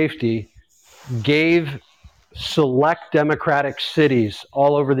COVID-19 safety, gave select Democratic cities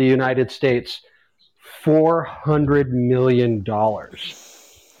all over the United States $400 million.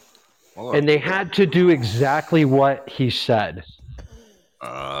 And they had to do exactly what he said.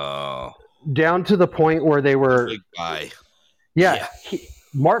 Down to the point where they were... Big guy. Yeah.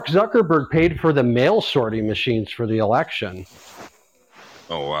 Mark Zuckerberg paid for the mail sorting machines for the election.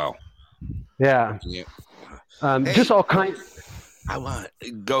 Oh, wow. Yeah. Hey, just all kinds...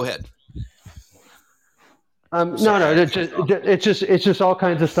 Go ahead. No. It's just all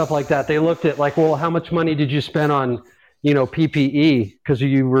kinds of stuff like that. They looked at like, well, how much money did you spend on, PPE because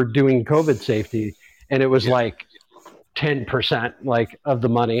you were doing COVID safety, and it was like 10% like of the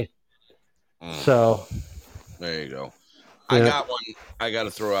money. So there you go. Yeah. I got one. I got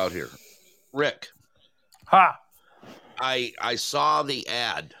to throw out here, Rick. Ha! I saw the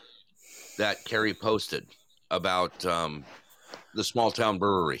ad that Carrie posted about the small town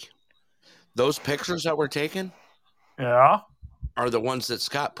brewery. Those pictures that were taken, are the ones that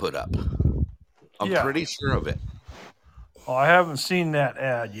Scott put up. I'm pretty sure of it. Oh, I haven't seen that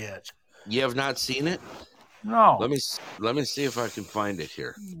ad yet. You have not seen it? No. Let me see if I can find it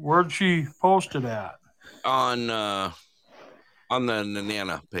here. Where'd she post it at? On the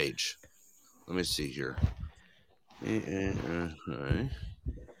Nenana page. Let me see here. Let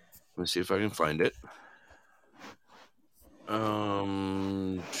me see if I can find it. There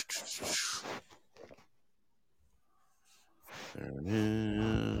it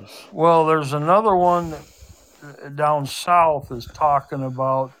is. Well, there's another one down south is talking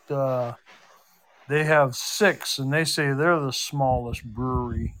about they have 6, and they say they're the smallest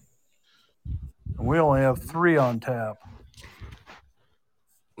brewery. And we only have 3 on tap.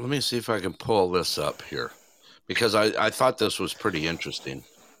 Let me see if I can pull this up here, because I thought this was pretty interesting.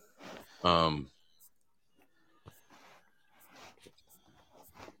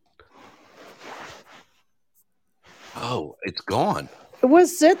 Oh, it's gone.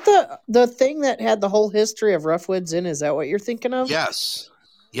 Was it the thing that had the whole history of Roughwoods in? Is that what you're thinking of? Yes.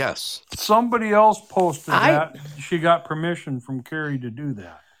 Somebody else posted that. She got permission from Carrie to do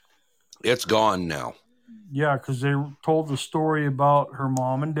that. It's gone now. Yeah, because they told the story about her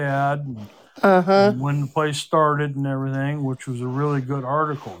mom and dad and when the place started and everything, which was a really good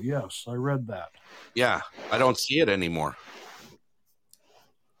article. Yes, I read that. Yeah, I don't see it anymore.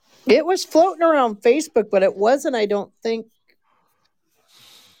 It was floating around Facebook, but it wasn't, I don't think,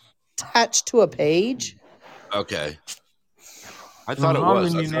 attached to a page. Okay. I thought it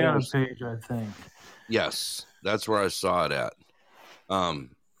was. On the Nenana page, I think. Yes, that's where I saw it at.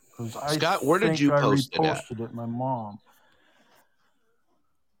 Scott, where did you post it at? It, my mom.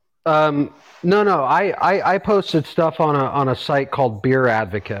 No. I posted stuff on a site called Beer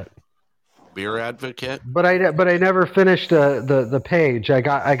Advocate. Beer Advocate? But I never finished the page. I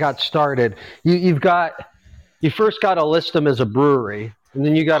got started. You first got to list them as a brewery, and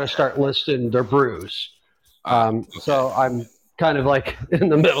then you got to start listing their brews. So I'm kind of like in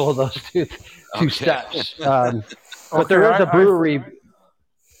the middle of those two steps. But there is a brewery.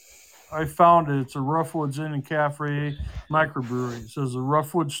 I found it. It's a Roughwoods Inn and Cafe microbrewery. It says the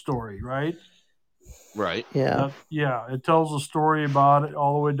Roughwood story, right? Right. Yeah. It tells a story about it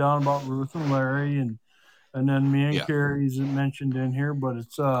all the way down about Ruth and Larry, and then me and Carrie's mentioned in here. But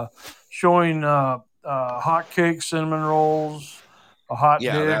it's showing hot cakes, cinnamon rolls, a hot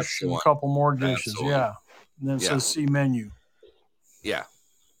dish, and a couple more dishes. Yeah. And then it says see menu. Yeah.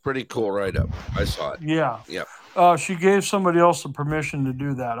 Pretty cool write-up. I saw it. Yeah. She gave somebody else the permission to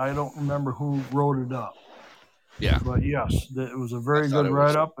do that. I don't remember who wrote it up. Yeah. But yes, it was a very good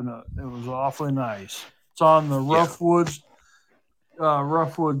write-up, and it was awfully nice. It's on the Roughwoods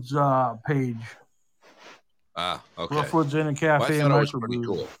page. Okay. Roughwoods Inn and Cafe and microbrewery.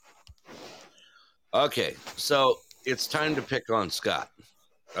 Cool. Okay, so it's time to pick on Scott.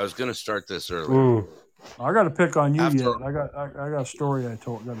 I was going to start this earlier. I got to pick on you After- yet. I got a story I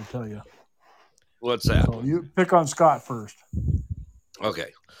got to tell you. What's that? So you pick on Scott first.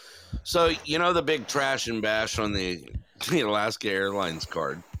 Okay. So, you know the big trash and bash on the Alaska Airlines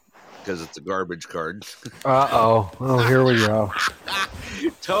card? Because it's a garbage card. Uh-oh. Oh, here we go.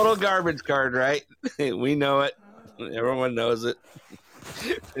 Total garbage card, right? We know it. Everyone knows it.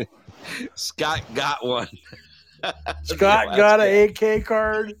 Scott got one. Scott got an AK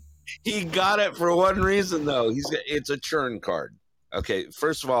card. He got it for one reason, though. It's a churn card. Okay,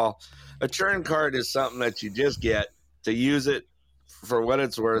 first of all, a churn card is something that you just get to use it for what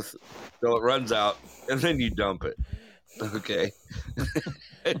it's worth till it runs out, and then you dump it. Okay.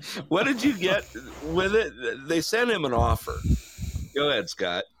 What did you get with it? They sent him an offer. Go ahead,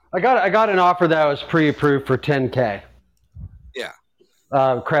 Scott. I got an offer that was pre-approved for $10K. Yeah.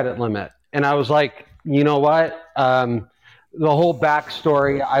 Credit limit. And I was like, you know what? The whole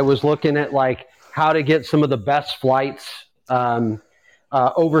backstory, I was looking at like how to get some of the best flights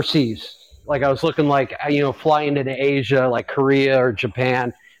overseas. Like I was looking like, flying into Asia, like Korea or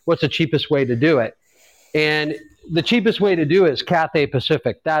Japan. What's the cheapest way to do it? And the cheapest way to do it is Cathay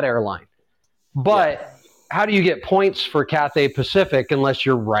Pacific, that airline. But how do you get points for Cathay Pacific unless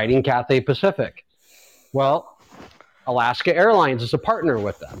you're riding Cathay Pacific? Well, Alaska Airlines is a partner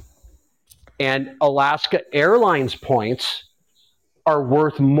with them. And Alaska Airlines points are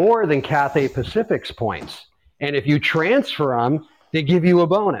worth more than Cathay Pacific's points. And if you transfer them, they give you a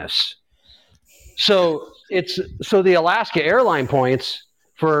bonus. So the Alaska Airline points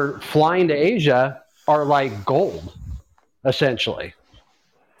for flying to Asia are like gold, essentially.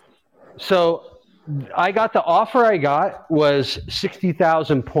 So I got the offer I got was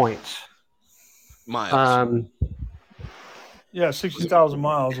 60,000 points. Miles. 60,000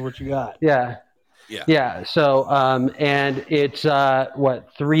 miles is what you got. Yeah. So, and it's,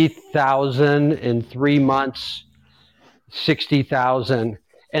 3,000 in 3 months, 60,000.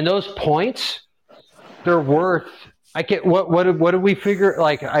 And those points, they're worth, what did we figure?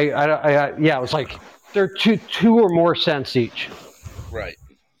 Like, it was like, they're two or more cents each. Right.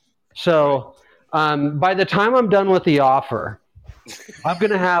 So, by the time I'm done with the offer, I'm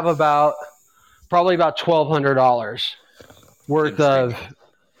going to have probably about $1,200 worth of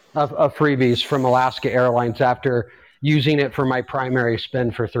freebies from Alaska Airlines after using it for my primary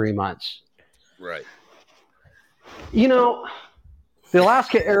spend for 3 months. Right. The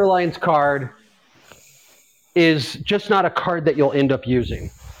Alaska Airlines card is just not a card that you'll end up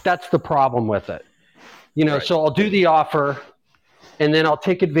using. That's the problem with it. Right. So I'll do the offer, and then I'll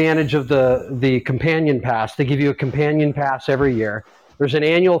take advantage of the companion pass. They give you a companion pass every year. There's an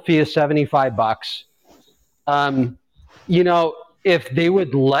annual fee of $75. If they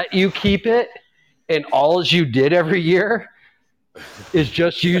would let you keep it and all you did every year is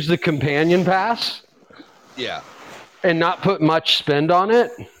just use the companion pass. Yeah. And not put much spend on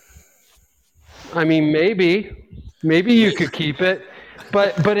it. I mean, maybe you could keep it,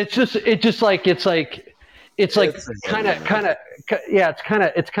 but it's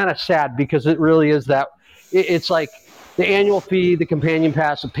kind of sad because it really is that it's like the annual fee, the companion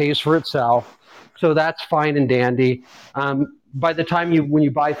pass, it pays for itself. So that's fine and dandy. By the time when you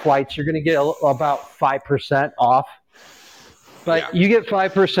buy flights, you're going to get about 5% off. But you get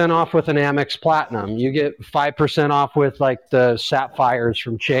 5% off with an Amex Platinum. You get 5% off with like the Sapphires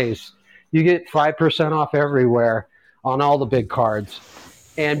from Chase. You get 5% off everywhere on all the big cards.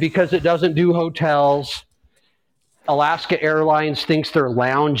 And because it doesn't do hotels, Alaska Airlines thinks their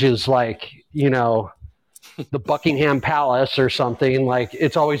lounge is like, the Buckingham Palace or something. Like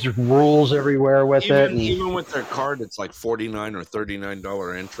it's always rules everywhere with it. And, even with their card, it's like $49 or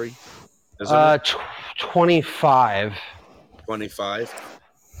 $39 entry. 25.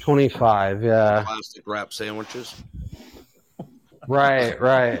 25, yeah. Plastic wrap sandwiches. Right.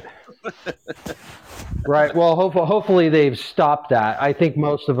 Right. Well, hopefully they've stopped that. I think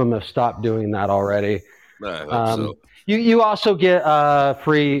most of them have stopped doing that already. I hope so. You also get a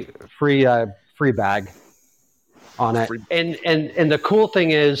free bag on it, and the cool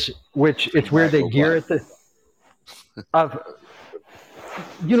thing is, which it's weird they gear it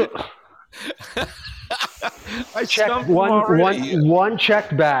I checked one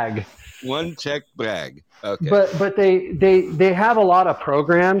checked bag. One checked bag. Okay. But they have a lot of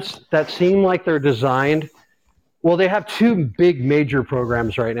programs that seem like they're designed. Well, they have two big major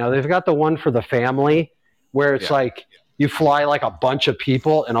programs right now. They've got the one for the family where it's like you fly like a bunch of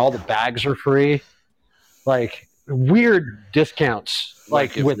people and all the bags are free. Like weird discounts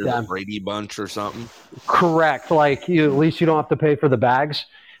like with them. Brady Bunch or something. Correct. Like at least you don't have to pay for the bags.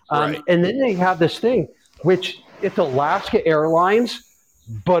 Right. And then they have this thing, which it's Alaska Airlines,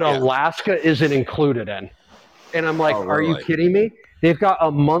 but Alaska isn't included in. And I'm like, are you kidding me? They've got a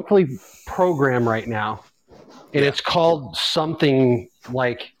monthly program right now, and it's called something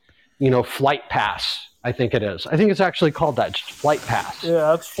like, Flight Pass. I think it is. I think it's actually called that, Flight Pass.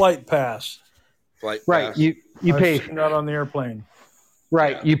 Yeah, that's Flight Pass. Right. You pay I've seen that on the airplane.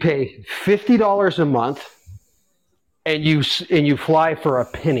 Right. Yeah. You pay $50 a month, and you fly for a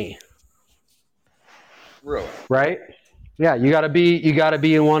penny. Really? Right? Yeah. You gotta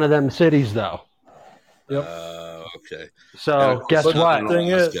be in one of them cities though. Yep. Okay. So guess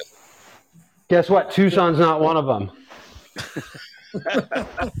what? Guess what? Tucson's not one of them.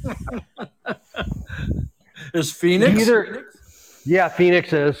 Is Phoenix? Yeah,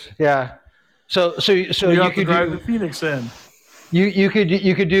 Phoenix is. Yeah. So you could drive to Phoenix then. You could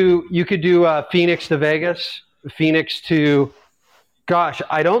do Phoenix to Vegas, Phoenix to, gosh,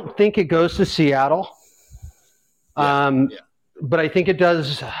 I don't think it goes to Seattle. But I think it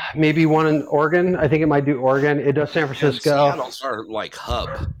does maybe one in Oregon. I think it might do Oregon. It does San Francisco. And Seattle's our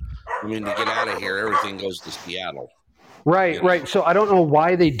hub. I mean, to get out of here, everything goes to Seattle. Right, right. So I don't know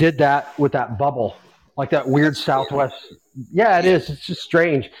why they did that with that bubble, like that weird Southwest. Yeah, it is. It's just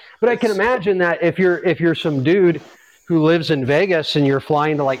strange. But I can imagine that if you're some dude who lives in Vegas and you're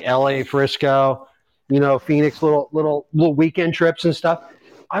flying to like LA, Frisco, Phoenix, little weekend trips and stuff,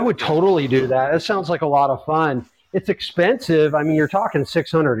 I would totally do that. It sounds like a lot of fun. It's expensive. I mean, you're talking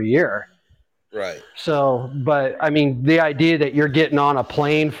 $600 a year. Right. So, but I mean, the idea that you're getting on a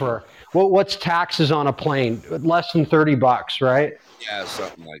plane for what's taxes on a plane? Less than $30, right? Yeah,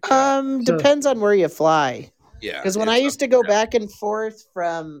 something like that. Depends on where you fly. Yeah. Because when I used to go back and forth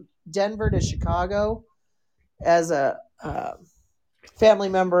from Denver to Chicago as a family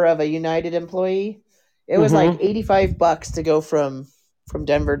member of a United employee, it was like $85 to go from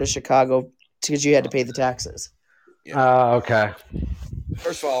Denver to Chicago because you had to pay the taxes. Yeah. Okay.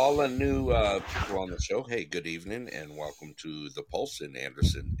 First of all the new people on the show, hey, good evening, and welcome to The Pulse in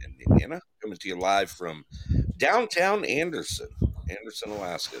Anderson and Nenana. Coming to you live from downtown Anderson,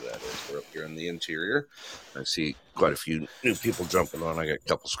 Alaska, that is. We're up here in the interior. I see quite a few new people jumping on. I got a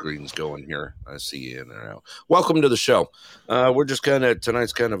couple screens going here. I see you in and out. Welcome to the show. We're just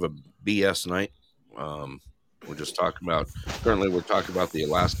tonight's kind of a BS night. We're just talking about, currently we're talking about the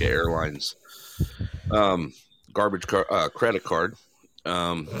Alaska Airlines credit card.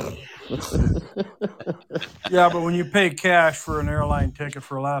 Yeah, but when you pay cash for an airline ticket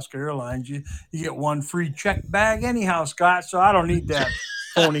for Alaska Airlines, you get one free check bag anyhow, Scott. So I don't need that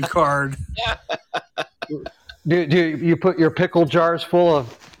phony card. Do you put your pickle jars full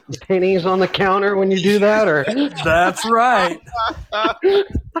of pennies on the counter when you do that, or? That's right. Here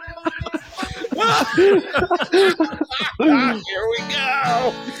we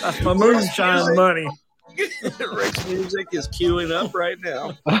go. That's my moonshine money. Rick's music is queuing up right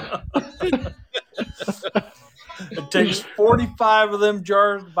now. It takes 45 of them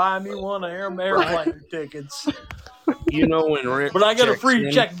jars to buy me one of airplane tickets. When Rick, but I got a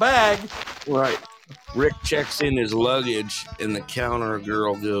free check bag. Right. Rick checks in his luggage, and the counter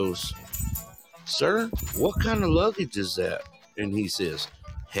girl goes, "Sir, what kind of luggage is that?" And he says,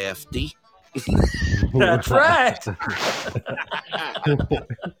 "Hefty." That's right.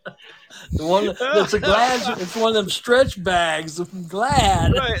 The one that's a Glad. It's one of them stretch bags. I'm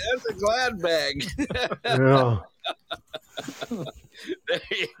Glad. Right, that's a Glad bag. Yeah. There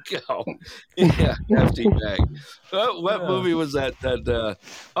you go. Yeah, hefty bag. What movie was that?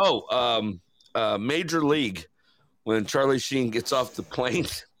 Major League, when Charlie Sheen gets off the plane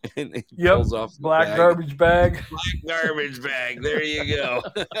and he pulls off the black garbage bag. Black garbage bag. There you go.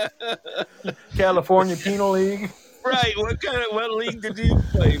 California Penal League. Right. What league did you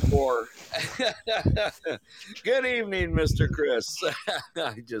play for? Good evening, Mr. Chris.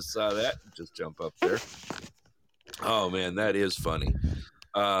 I just saw that. Just jump up there. Oh man, that is funny.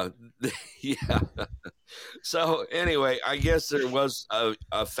 Yeah. So anyway, I guess there was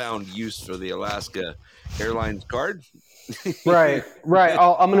a found use for the Alaska Airlines card. Right.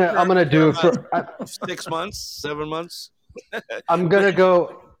 I'm gonna do it for 6 months, 7 months. I'm gonna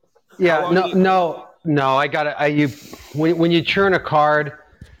go. Yeah. No. I gotta. When you churn a card,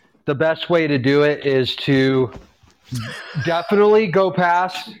 the best way to do it is to definitely go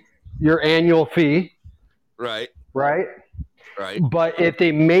past your annual fee. Right. But if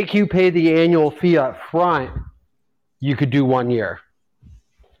they make you pay the annual fee up front, you could do 1 year.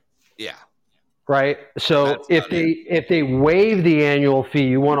 Yeah. Right. So if they waive the annual fee,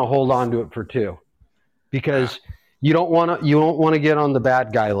 you want to hold on to it for 2, because you don't want to get on the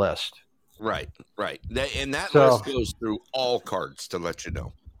bad guy list. Right. And that list goes through all cards, to let you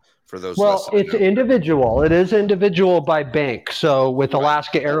know. For those Well, it's individual. It is individual by bank. So with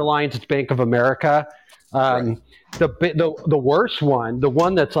Alaska Airlines, it's Bank of America. The worst one, the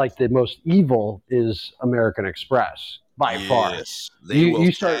one that's like the most evil, is American Express by far. They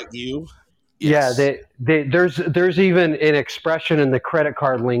will tag you. Yes. Yeah, there's even an expression in the credit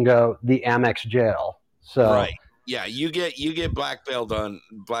card lingo, the Amex jail. So yeah, you get blackballed on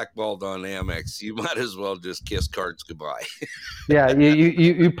Amex. You might as well just kiss cards goodbye. Yeah,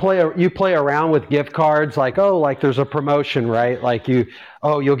 you play around with gift cards, like there's a promotion, right? Like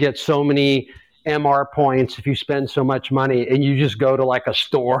you'll get so many MR points if you spend so much money, and you just go to like a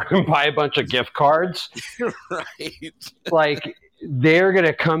store and buy a bunch of gift cards. Right. Like they're going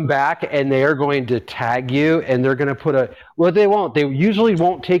to come back and they're going to tag you, and they're going to they won't. They usually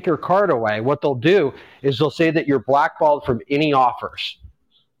won't take your card away. What they'll do is they'll say that you're blackballed from any offers.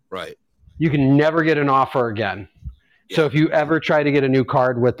 Right. You can never get an offer again. Yeah. So if you ever try to get a new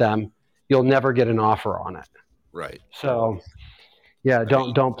card with them, you'll never get an offer on it. Right. So yeah,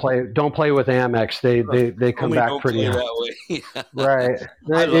 don't play with Amex. They come back pretty that way. Right.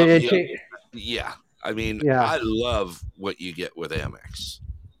 I love yeah. I mean, I love what you get with Amex.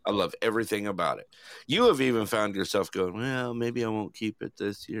 I love everything about it. You have even found yourself going, well, maybe I won't keep it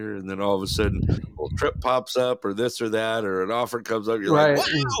this year. And then all of a sudden, a little trip pops up or this or that, or an offer comes up. You're like, wow,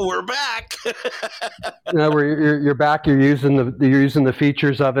 we're back. You're back. You're using the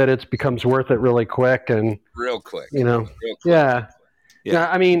features of it. It becomes worth it really quick and real quick. Yeah.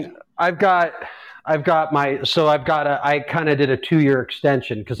 I mean, I kind of did a 2-year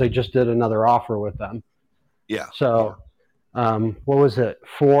extension because I just did another offer with them. Yeah. So, what was it?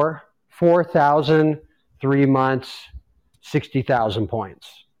 4,000, 3 months, 60,000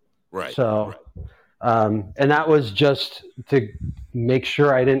 points. Right. So, and that was just to make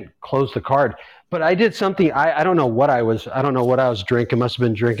sure I didn't close the card. But I did something. I don't know what I was drinking. Must have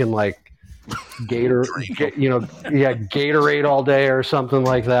been drinking like Gatorade all day or something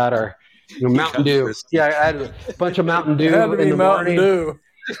like that, or Mountain Dew. Yeah, I had a bunch of Mountain Dew in the morning. Dew.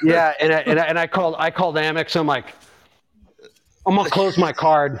 Yeah, and I called Amex. I'm like, I'm gonna close my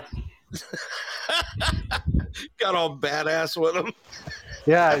card. Got all badass with them.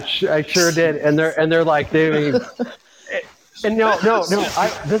 Yeah, I sure did. And they're like, and no.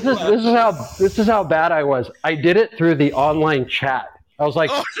 This is how bad I was. I did it through the online chat. I was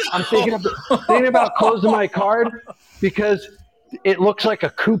like, I'm thinking about closing my card because it looks like a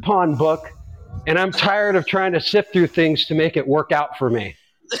coupon book, and I'm tired of trying to sift through things to make it work out for me.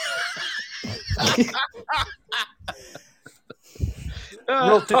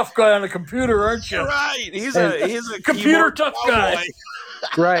 Real tough guy on a computer, aren't you? Right. He's a computer tough guy.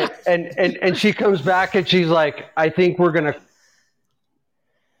 Right. And she comes back and she's like, I think we're gonna.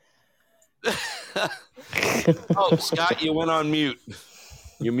 Oh, Scott, you went on mute.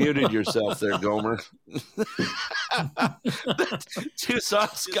 You muted yourself there, Gomer. Tucson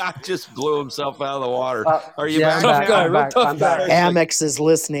Scott just blew himself out of the water. Are you back? Tough guy, real tough guy. Amex is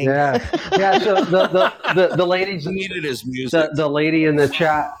listening. Yeah. So the ladies needed his music. The lady in the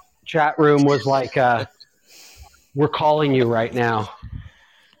chat room was like, "We're calling you right now."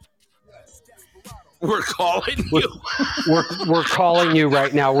 We're calling you. We're calling you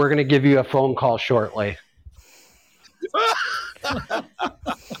right now. We're going to give you a phone call shortly. And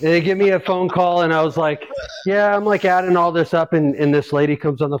they give me a phone call, and I was like, yeah, I'm like adding all this up, and this lady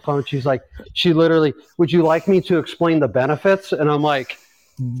comes on the phone. She's like, she literally, would you like me to explain the benefits? And I'm like,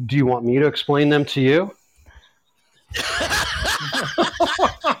 do you want me to explain them to you?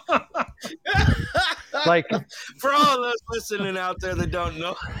 Like, for all of us listening out there that don't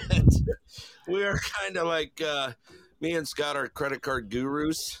know it, we are kind of like me and Scott are credit card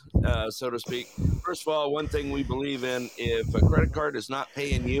gurus, so to speak. First of all, one thing we believe in: if a credit card is not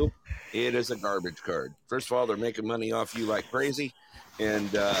paying you, it is a garbage card. First of all, they're making money off you like crazy, and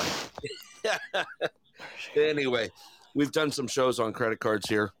anyway, we've done some shows on credit cards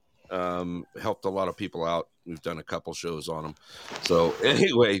here. Helped a lot of people out. We've done a couple shows on them. So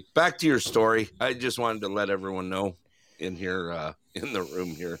anyway, back to your story. I just wanted to let everyone know in here, in the room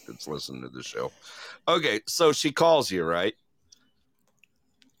here that's listening to the show. Okay, so she calls you, right?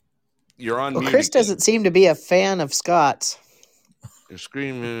 You're on mute. Chris doesn't seem to be a fan of Scott's. You're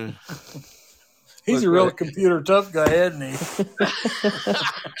screaming. He's a real computer tough guy, isn't he?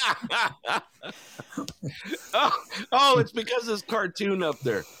 oh, it's because of this cartoon up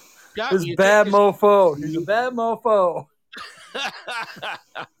there. It's bad mofo. He's a bad mofo.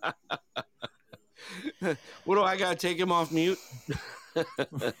 What do I got to take him off mute?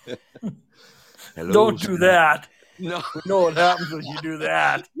 Hello, don't do that. No. You know what happens when you do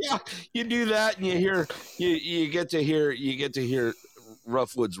that. Yeah, you do that, and you get to hear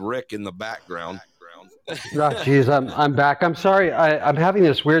Roughwoods Rick in the background. Oh, geez, I'm back. I'm sorry. I'm having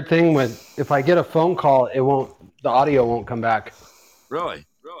this weird thing when if I get a phone call, the audio won't come back. Really?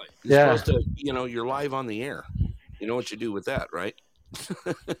 You're supposed to, you're live on the air. You know what you do with that, right?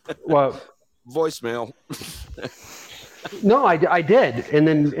 Well, voicemail. No, I did,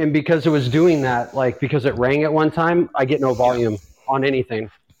 and because it was doing that, like because it rang at one time, I get no volume on anything.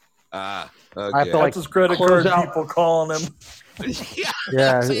 Okay. I have to, That's his credit card people calling him.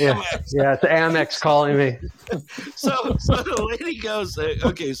 Yeah, it's Amex calling me. So the lady goes,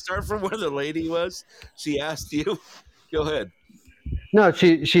 okay, start from where the lady was. She asked you. Go ahead. No,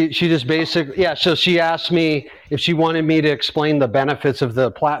 she just basically, so she asked me if she wanted me to explain the benefits of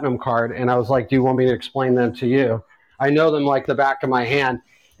the platinum card, and I was like, do you want me to explain them to you? I know them like the back of my hand.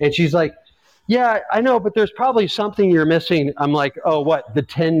 And she's like, yeah, I know, but there's probably something you're missing. I'm like, oh, what? The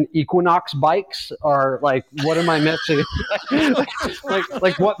 10 Equinox bikes are like, what am I missing?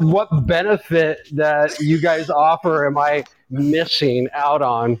 like what benefit that you guys offer am I missing out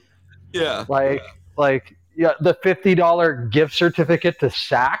on? Yeah. Like the $50 gift certificate to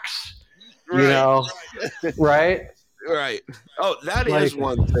Saks, right? Right. Oh, that is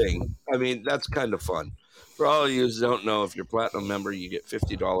one thing. I mean, that's kind of fun. For all of you who don't know, if you're platinum member, you get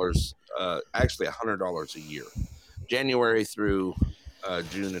 $50, actually $100 a year. January through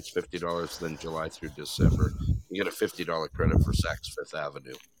June, it's $50. Then July through December, you get a $50 credit for Saks Fifth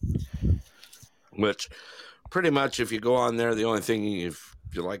Avenue. Which, pretty much, if you go on there, the only thing if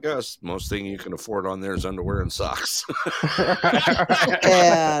you're like us, most thing you can afford on there is underwear and socks.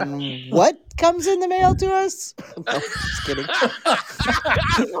 And what comes in the mail to us? No, just kidding.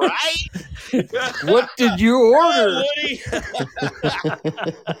 Right? What did you order?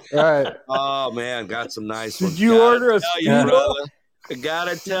 Right. Oh man, got some nice ones. Did you order a Speedo? I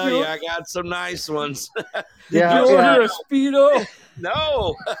gotta tell you, I got some nice ones. Did you order a Speedo?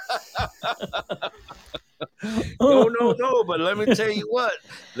 No. No, but let me tell you what,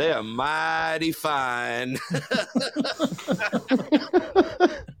 they are mighty fine.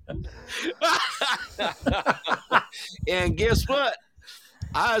 And guess what?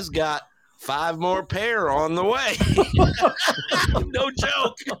 I's got 5 more pair on the way. No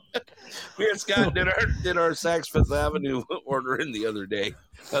joke. Me and Scott did our Saks Fifth Avenue ordering the other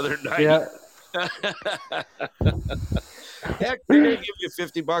night. Yeah. Heck, they're gonna give you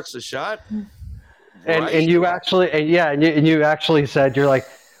 $50 a shot. And you actually said, you're like,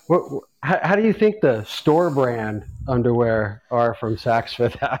 how do you think the store brand underwear are from Saks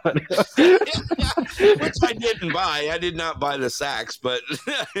Fifth Avenue? Which I didn't buy. I did not buy the Saks, but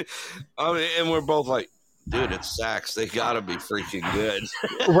and we're both like, dude, it's Saks. They gotta be freaking good.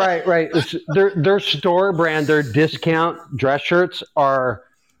 Right. Their store brand, their discount dress shirts are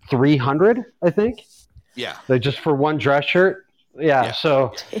 $300, I think. Yeah. They're just for one dress shirt. Yeah.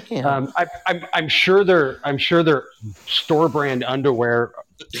 So I'm sure their store brand underwear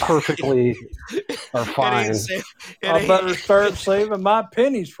perfectly are fine. I better start saving my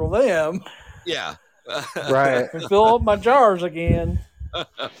pennies for them. Yeah. Right. And fill up my jars again.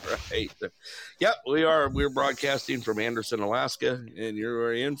 Right. Yep, we're broadcasting from Anderson, Alaska, and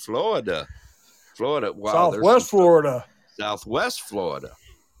you're in Florida. Wow, Southwest Florida.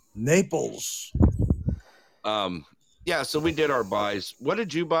 Naples. Yeah, so we did our buys. What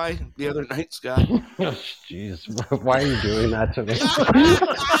did you buy the other night, Scott? Oh, jeez, why are you doing that to me?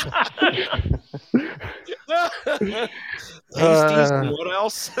 Pasties and what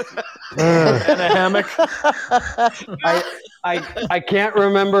else? And a hammock. I can't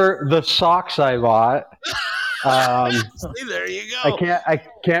remember the socks I bought. See, there you go. I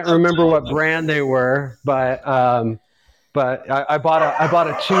can't remember what brand they were, but I bought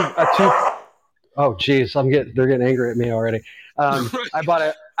a two. Oh geez, they're getting angry at me already. I bought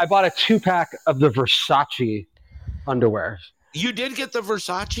a 2-pack of the Versace underwear. You did get the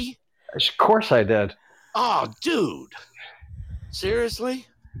Versace? Of course I did. Oh, dude. Seriously?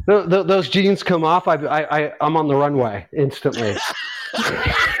 Those jeans come off, I'm on the runway instantly.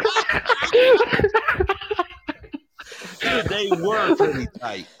 Dude, they were pretty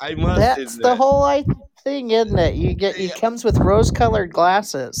tight. I must That's the whole thing, isn't it? It comes with rose-colored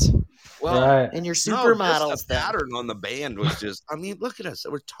glasses. Well, right. And your supermodels. The pattern on the band was just, I mean, look at us.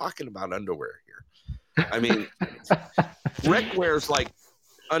 We're talking about underwear here. I mean, Rick wears like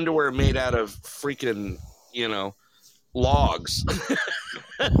underwear made out of freaking, logs.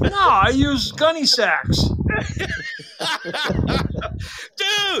 No, I use gunny sacks.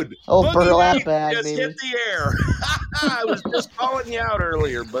 Dude! Oh, burlap bag, just maybe. hit the air. I was just calling you out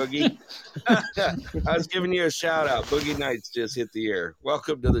earlier, Boogie. I was giving you a shout out. Boogie Nights just hit the air.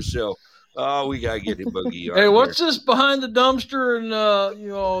 Welcome to the show. Oh, we gotta get a Boogie on Hey, what's here. this behind the dumpster and the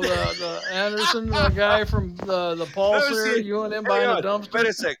Anderson guy from the Pulse Oh, there? see, You and him hang behind the on. dumpster?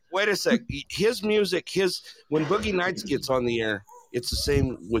 Wait a sec. His music, when Boogie Nights gets on the air, it's the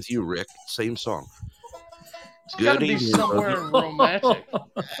same with you, Rick. Same song. It's Good got to be evening, somewhere Boogie. romantic.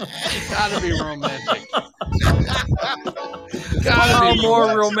 It's got to be romantic. Gotta How be more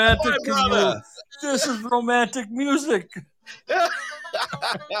romantic. romantic can you? This is romantic music.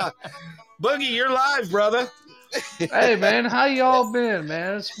 Boogie, you're live, brother. Hey man, how y'all been,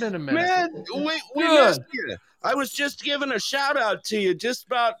 man? It's been a minute. Man, we Good. missed you. I was just giving a shout out to you just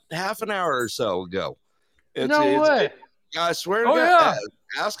about half an hour or so ago. No way. I swear to Oh, God.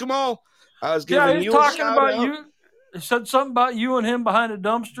 yeah. Ask them all. I was Yeah, giving he's you a talking shout about out. you. He said something about you and him behind a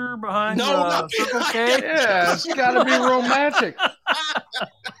dumpster behind No, not Circle behind K. Yeah, it's got to be romantic.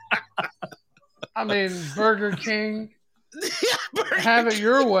 I mean, Burger King, have it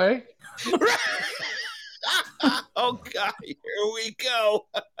your way. Oh God, here we go.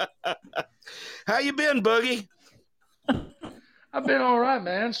 How you been, Boogie? I've been all right,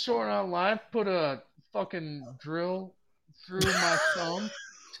 man. Sorting out life. Put a fucking drill through my thumb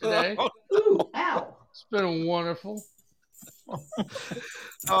today. Ooh, ow. It's been wonderful. Oh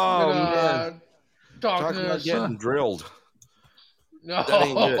Been, man, talking talk to about getting drilled. No, That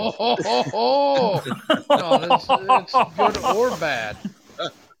ain't good. No, it's good or bad.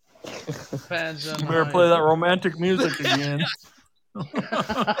 Depends on You better how play you that do it. romantic music again.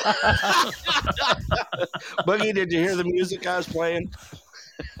 Boogie, did you hear the music I was playing?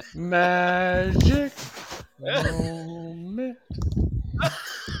 Magic moment.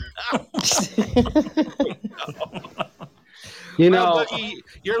 Well, Boogie,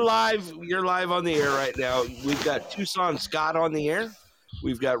 you're live. You're live on the air right now. We've got Tucson Scott on the air.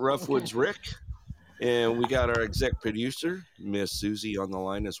 We've got Roughwoods Rick, and we got our exec producer Miss Susie on the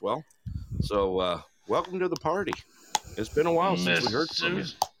line as well. So, welcome to the party. It's been a while since we heard from you.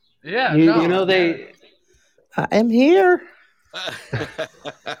 Yeah, You know they. I am here.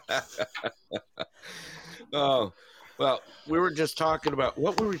 Oh, well, we were just talking about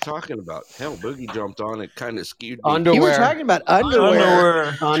what were we talking about? Hell, Boogie jumped on it, kind of skewed me. Underwear. You were talking about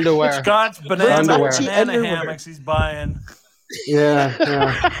underwear. Underwear. Scott's banana Versace banana underwear. hammocks he's buying. Yeah.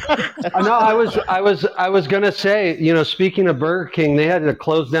 No, I was gonna say, speaking of Burger King, they had to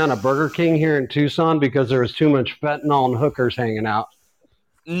close down a Burger King here in Tucson because there was too much fentanyl and hookers hanging out.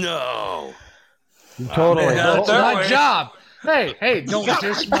 No. Totally. man, That's that my way. job. Hey, don't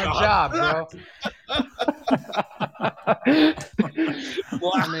diss my job, bro.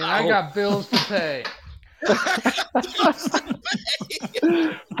 Wow. I mean, I got bills to pay.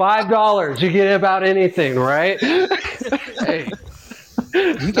 $5, you get about anything, right? Hey,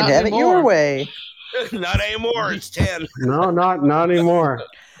 You can have it your way. Not anymore. It's 10. No, not anymore.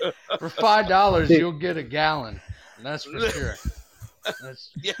 for $5, you'll get a gallon. That's for sure.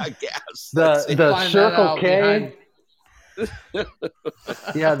 Yeah, I guess. The Find that Circle out K.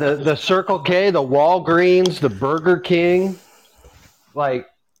 Yeah, the Circle K, the Walgreens, the Burger King, like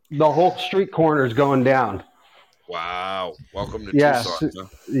the whole street corner is going down. Wow. Welcome to Yes. Tucson. Huh?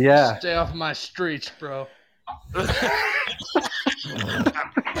 Yeah. Stay off my streets, bro.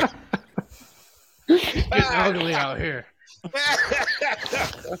 It's getting ugly out here.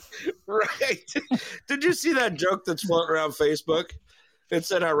 Right. Did you see that joke that's floating around Facebook? It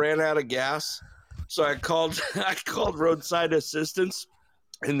said I ran out of gas. So I called roadside assistance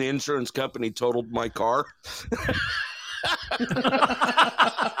and the insurance company totaled my car.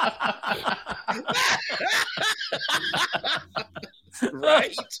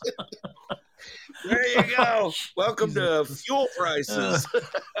 Right. There you go. Welcome to fuel prices.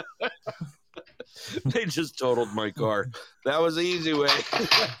 They just totaled my car. That was the easy way.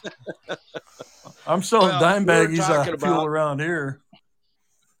 I'm selling dime we were baggies talking fuel about- around here.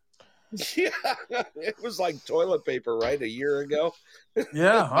 Yeah, it was like toilet paper, right? A year ago.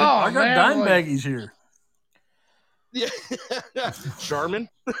 Yeah, I got man, dime like- baggies here. Yeah, Charmin.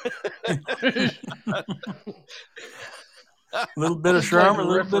 A little bit of It's like Charmin, a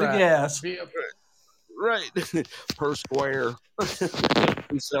little bit of riffraff. gas. Right. Per square.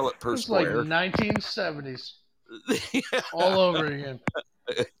 We sell it per It's like square. 1970s Yeah, all over again.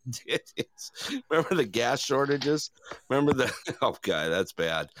 it is. Remember the gas shortages? Remember the God, that's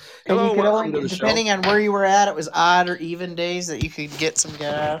bad. And Hello, you could welcome only, to the depending on where you were at, it was odd or even days that you could get some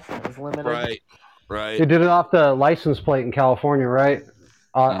gas. It was limited. show. Right. They did it off the license plate in California, right?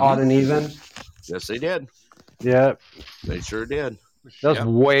 Odd and even. Yes, they did. Yeah. They sure did. That was Yep.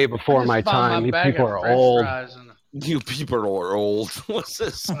 way before I just my bought time. You bag people of are French old. fries and- You people are old. What's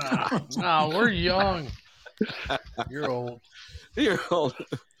this? No, we're young. You're old. You're old.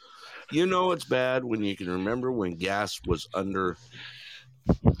 You know it's bad when you can remember when gas was under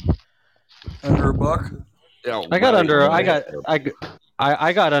a buck. I got under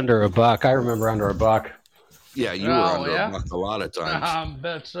a buck. I remember under a buck. Yeah, you were under a buck a lot of times. I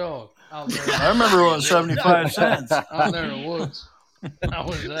bet so. I remember it was 75 cents. Out there in the woods. How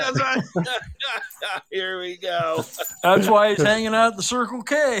was that? Here we go. That's why he's hanging out at the Circle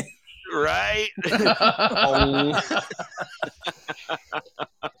K. Right?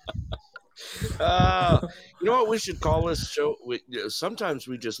 You know what we should call this show? Sometimes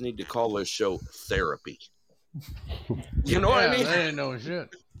we just need to call this show therapy. You know what I mean? They ain't no shit.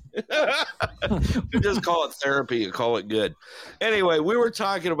 We just call it therapy and call it good. Anyway, we were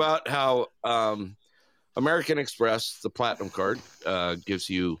talking about how American Express, the Platinum card, gives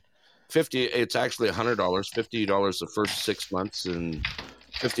you $50. It's actually $100, $50 the first 6 months, and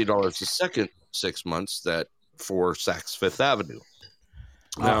 $50 the second 6 months. That for Saks Fifth Avenue.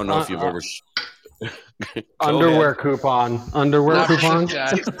 I don't know if you've ever. Underwear coupon. Underwear coupon.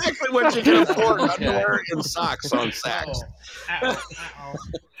 That's exactly what you can afford. Underwear and socks on Saks.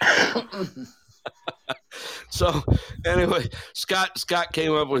 So anyway, Scott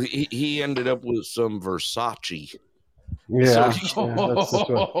came up with he ended up with some Versace. Yeah. He says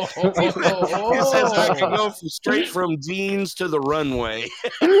I can go straight from jeans to the runway.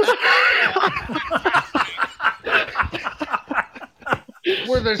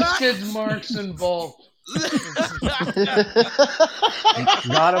 Were there skid marks involved?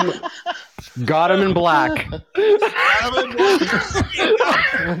 Got him in black.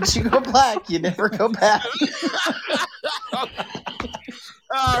 Once you go black, you never go back.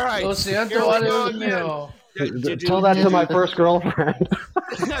 All right. Lo siento, adiós mío. Tell that to my first girlfriend.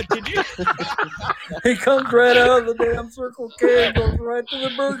 Did you? He comes right out of the damn Circle K and goes right to the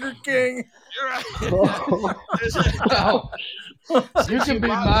Burger King. Oh. You can be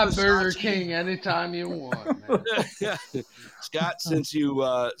my Burger King anytime you want, man. Scott, since you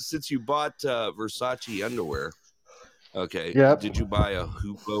bought Versace underwear, okay, yep. Did you buy a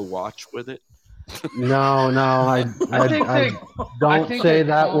Hublot watch with it? No, I don't say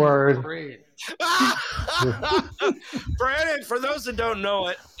that word. Brandon, for those that don't know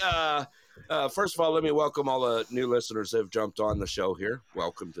it, first of all, let me welcome all the new listeners that have jumped on the show here.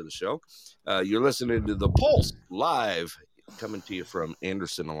 Welcome to the show. You're listening to The Pulse live, coming to you from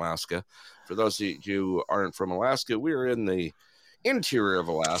Anderson, Alaska. For those of you who aren't from Alaska, we're in the interior of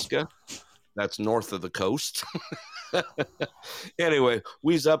Alaska. That's north of the coast. Anyway,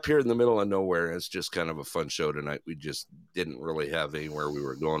 we's up here in the middle of nowhere. It's just kind of a fun show tonight. We just didn't really have anywhere we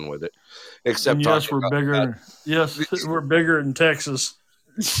were going with it, except we're bigger. Yes, we're bigger in Texas.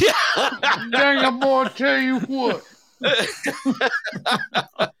 Dang, boy, tell you what.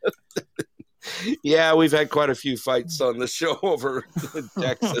 Yeah, we've had quite a few fights on the show over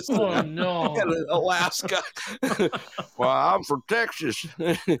Texas and Alaska. Well, I'm from Texas.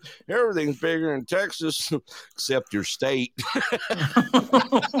 Everything's bigger in Texas except your state.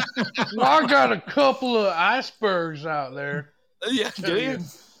 Well, I got a couple of icebergs out there. Yeah, do you?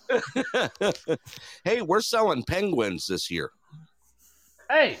 Hey, we're selling penguins this year.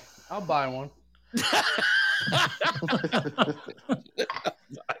 Hey, I'll buy one.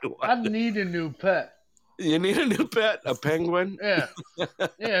 I need a new pet. You need a new pet? A penguin? Yeah.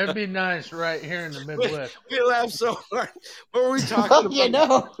 Yeah, it'd be nice right here in the Midwest. We laugh so hard. What were we talking about? You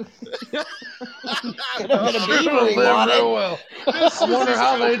know. Could have been a beaver we wanted. Real well. I wonder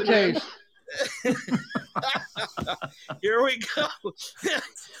how they taste. Here we go.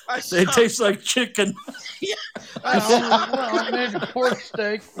 They taste like chicken. Maybe pork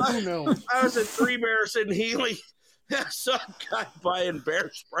steak. Who knows? I was at Three Bears in Healy. Some guy buying bear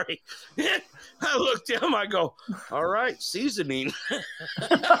spray. I looked at him. I go, all right, seasoning.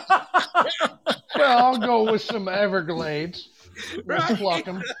 Well, I'll go with some Everglades. Right. Pluck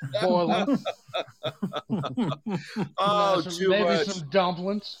them, boil them. Oh, maybe much. Some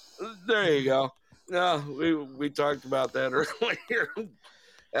dumplings. There you go. No, we talked about that earlier.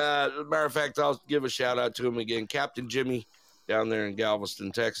 As a matter of fact, I'll give a shout out to him again. Captain Jimmy down there in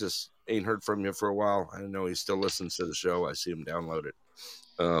Galveston, Texas. Ain't heard from you for a while. I know he still listens to the show. I see him download it.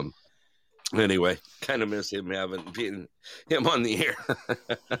 Anyway, kind of miss him having him on the air.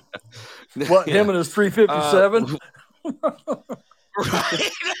 What, him and his 357?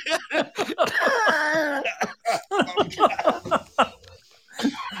 Right.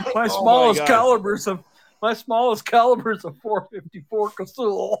 My smallest caliber's a 454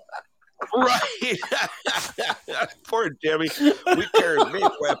 Casull. Right. Poor Jimmy. We carry big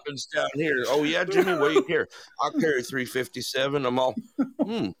weapons down here. Oh, yeah, Jimmy, what do you carry? I'll carry 357. I'm all,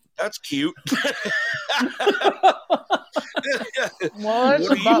 that's cute. Well, it's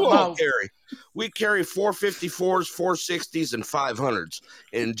What do you about all my. carry? We carry 454s, 460s, and 500s,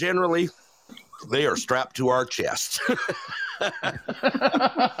 and generally they are strapped to our chest.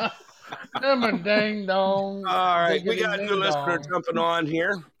 Them and ding dong. All right, we Diggity got a new ding listener dong. jumping on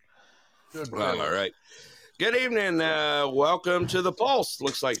here. Good All grief. right. Good evening. Welcome to the Pulse.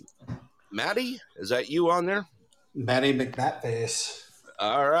 Looks like Maddie, is that you on there? Maddie McMatface.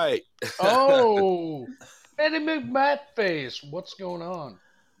 All right. Oh, Eddie McMatface. What's going on?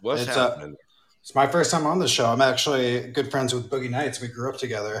 What's It's happening? it's my first time on the show. I'm actually good friends with Boogie Nights. We grew up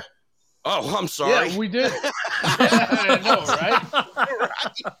together. Oh, I'm sorry. Yeah, we did. I know,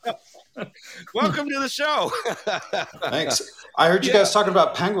 right? Welcome to the show. Thanks. I heard you guys talking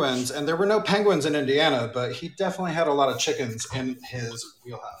about penguins, and there were no penguins in Indiana, but he definitely had a lot of chickens in his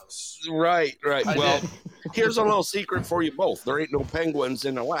wheelhouse. Right. I Well, did. here's a little secret for you both. There ain't no penguins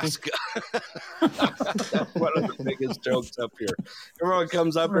in Alaska. That's one of the biggest jokes up here. Everyone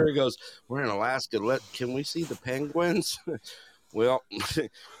comes up here and goes, "We're in Alaska. Can we see the penguins?" Well,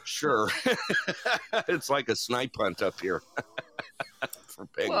 sure. It's like a snipe hunt up here for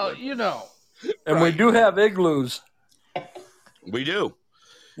penguins. Well, you know. And we do have igloos. We do.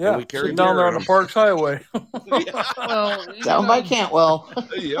 Yeah, And we carry sit down beer there in on the them. Parks Highway. Well, Down by Cantwell.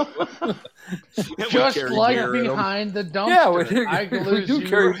 Yep. And we just carry like beer in 'em. behind the dumpster. Yeah, we do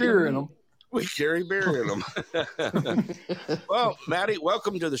carry beer in them. We carry beer in them. Well, Maddie,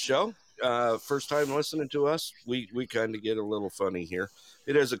 welcome to the show. First time listening to us. We kind of get a little funny here.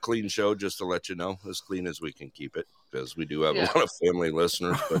 It is a clean show, just to let you know, as clean as we can keep it, because we do have a lot of family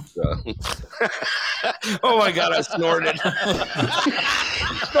listeners. But oh my God, I snorted.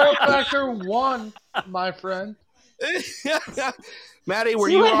 Snort factor 1, my friend. Maddie, were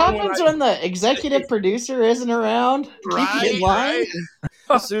See you what on happens when the executive producer isn't around? Keep you in line.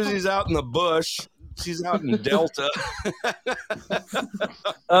 Right. Susie's out in the bush. She's out in Delta.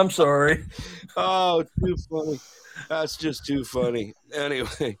 I'm sorry. Oh, too funny. That's just too funny.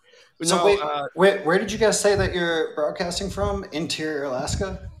 Anyway. So No, where did you guys say that you're broadcasting from? Interior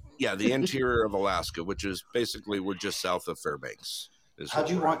Alaska? yeah, the interior of Alaska, which is basically we're just south of Fairbanks. How'd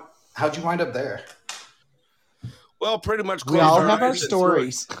you wind up there? Well, pretty much. We all closed have our eyes and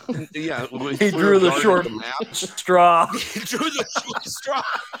stories. Yeah, He drew the short straw. He drew the short straw.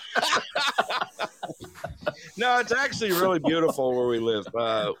 No, it's actually really beautiful where we live.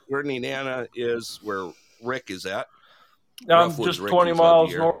 Where Nenana is, where Rick is at. I'm Roughwood's just Rick 20 is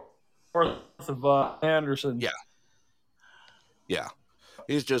miles over north of Anderson. Yeah.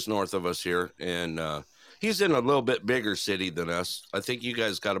 He's just north of us here, and he's in a little bit bigger city than us. I think you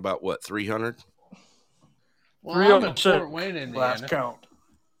guys got about, what, 300? Well, I'm in 306 Fort Wayne, last Indiana. count.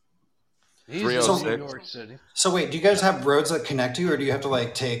 He's in 306. New York City. So wait, do you guys have roads that connect you, or do you have to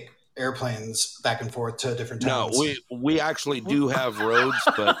like take airplanes back and forth to different towns? No, we actually do have roads,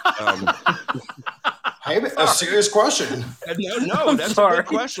 but Hey, a serious question. no, that's a sorry. good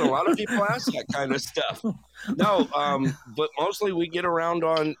question. A lot of people ask that kind of stuff. No, but mostly we get around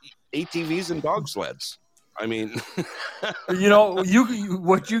on ATVs and dog sleds. I mean, You know, you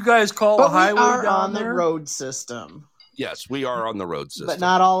what you guys call a But we highway are down on the there? road system. yes, we are on the road system. But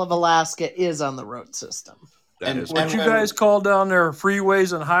not all of Alaska is on the road system. That is What you guys call down there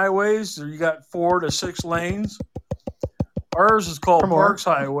freeways and highways? Or you got 4 to 6 lanes. Ours is called Or more. Parks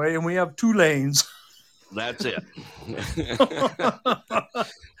Highway, and we have 2 lanes. That's it. And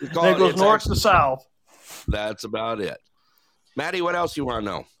it goes north to south. That's about it. Maddie, what else you want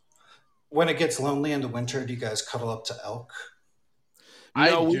to know? When it gets lonely in the winter, do you guys cuddle up to elk?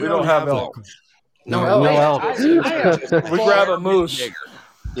 No, We don't have elk. No No elk. elk. We grab a moose.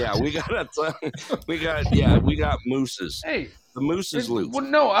 Yeah, we got mooses. Hey, The moose is loose. Well,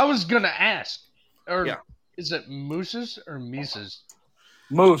 no, I was gonna ask. Or Yeah. is it mooses or mises?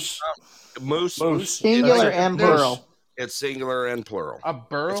 Moose. Moose. Singular That's it. and Moose. plural. It's singular and plural. A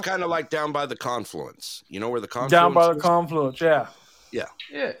burrow? It's kind of like down by the confluence. You know where the confluence Down by the is? confluence, yeah. Yeah.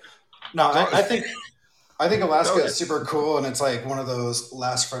 No, I think Alaska is super cool, and it's like one of those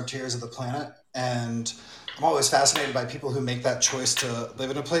last frontiers of the planet. And I'm always fascinated by people who make that choice to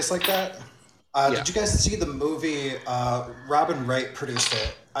live in a place like that. Did you guys see the movie? Robin Wright produced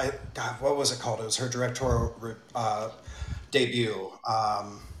it. God, what was it called? It was her directorial debut.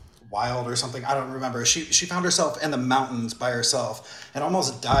 Wild or something. I don't remember. She found herself in the mountains by herself and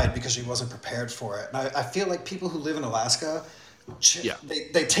almost died because she wasn't prepared for it. And I feel like people who live in Alaska,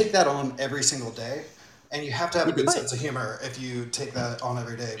 they take that on every single day. And you have to have a good sense of humor if you take that on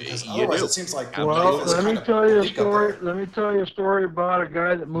every day, because otherwise it seems like Well, life is let me kind of tell you a bleak up story. there. Let me tell you a story about a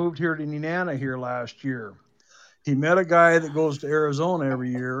guy that moved here to Nenana here last year. He met a guy that goes to Arizona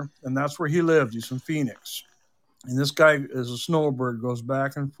every year, and that's where he lived. He's from Phoenix. And this guy is a snowbird, goes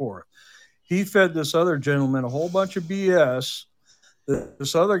back and forth. He fed this other gentleman a whole bunch of BS.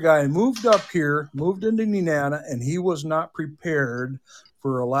 This other guy moved up here, moved into Nenana, and he was not prepared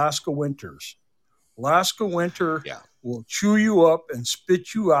for Alaska winters. Alaska winter will chew you up and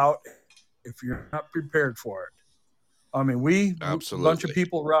spit you out if you're not prepared for it. I mean, a bunch of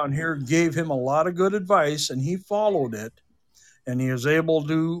people around here gave him a lot of good advice, and he followed it, and he was able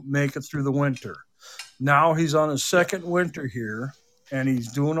to make it through the winter. Now he's on his second winter here, and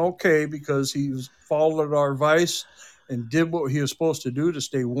he's doing okay because he's followed our advice and did what he was supposed to do to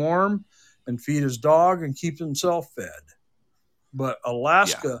stay warm and feed his dog and keep himself fed. But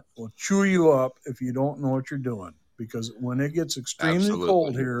Alaska will chew you up if you don't know what you're doing, because when it gets extremely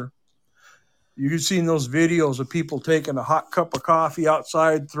cold here, you've seen those videos of people taking a hot cup of coffee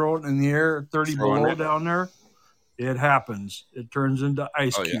outside, throwing it in the air, 30 below down there. It happens. It turns into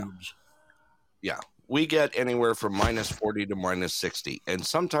ice cubes. Yeah. We get anywhere from -40 to -60, and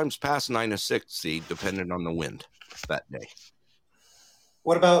sometimes past -60, depending on the wind that day.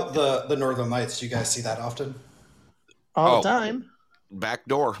 What about the Northern Lights? Do you guys see that often? All the time. Back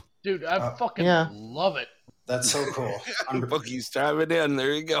door. Dude, I fucking love it. That's so cool. Bookie's driving in.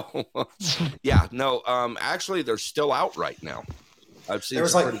 There you go. Actually, they're still out right now. I've seen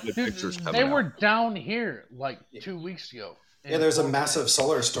some pretty good pictures coming They were out. down here like 2 weeks ago. Yeah, there's a massive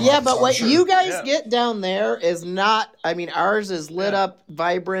solar storm. Yeah, but what you guys get down there is not, I mean, ours is lit up,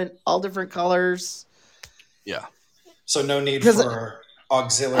 vibrant, all different colors. Yeah. So no need for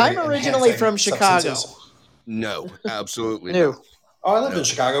auxiliary. I'm originally from Chicago. No, absolutely no. not. Oh, I lived in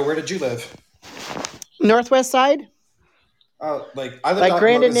Chicago. Where did you live? Northwest side? Oh, I lived like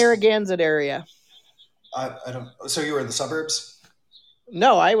Grandin, Narragansett area. I don't. So you were in the suburbs?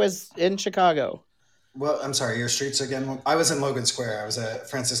 No, I was in Chicago. Well, I'm sorry, your streets again? I was in Logan Square. I was at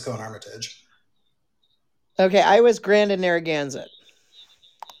Francisco and Armitage. Okay, I was Grandin, Narragansett.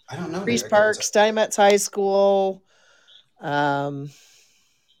 I don't know. Priest Park, Steinmetz High School. Trying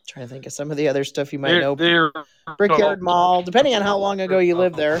to think of some of the other stuff you might know. Brickyard Mall, depending on how long ago you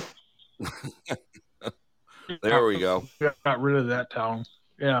lived there. There we go. Got rid of that town.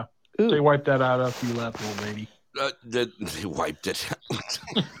 Yeah. Ooh. They wiped that out after you left, old lady. They wiped it.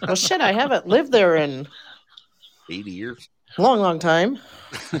 Well, shit, I haven't lived there in 80 years. Long time.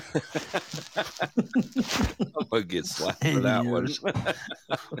 I'm gonna get slapped for that one.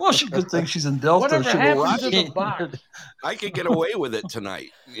 Well, she could think she's in Delta. Whatever happened to the box? I could get away with it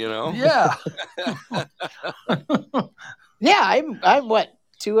tonight, you know? Yeah. Yeah, I'm what,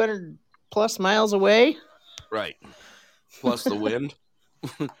 200 plus miles away? Right. Plus the wind.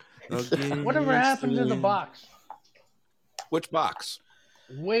 Whatever happened to the box? Which box?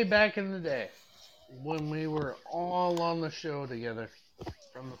 Way back in the day, when we were all on the show together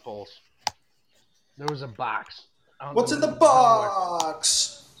from the Pulse, there was a box. What's in the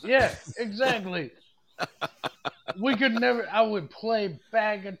box? Yeah, exactly. We could never. I would play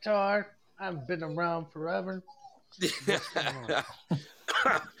bag guitar. I've been around forever.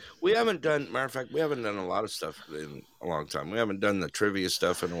 We haven't done. Matter of fact, we haven't done a lot of stuff in a long time. We haven't done the trivia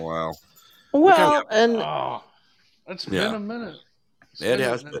stuff in a while. Well, it's been a minute. It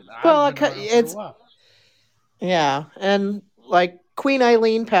has been. Well, it's yeah, and like Queen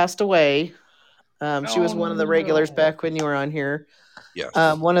Eileen passed away. She was one of the regulars back when you were on here.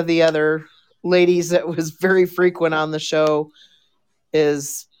 Yeah. One of the other ladies that was very frequent on the show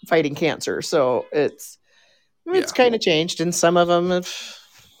is fighting cancer, so it's kind of changed, and some of them have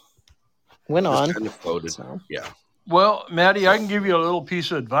went on. Kind of floated. So. Yeah. Well, Maddie, I can give you a little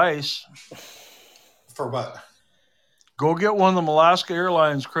piece of advice. For what? Go get one of them Alaska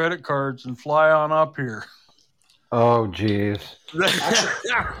Airlines credit cards and fly on up here. Oh, geez. There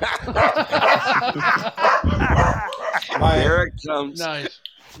it comes. Nice.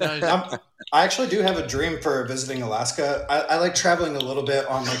 I actually do have a dream for visiting Alaska. I like traveling a little bit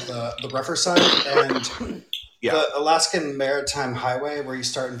on like the rougher side, and the Alaskan Maritime Highway, where you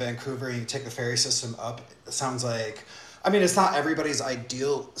start in Vancouver and you take the ferry system up. It sounds like, I mean, it's not everybody's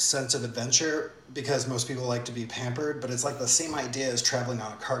ideal sense of adventure because most people like to be pampered, but it's like the same idea as traveling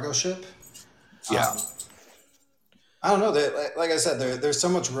on a cargo ship. Yeah. I don't know. Like I said, there's so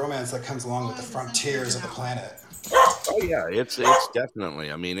much romance that comes along with the frontiers of the planet. Oh yeah, it's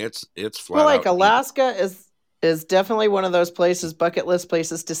definitely. I mean, it's flat. Well, like Alaska is definitely one of those places, bucket list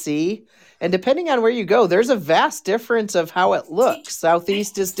places to see. And depending on where you go, there's a vast difference of how it looks.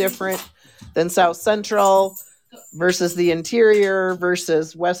 Southeast is different than South Central versus the interior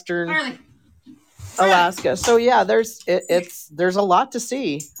versus Western Alaska. So yeah, there's a lot to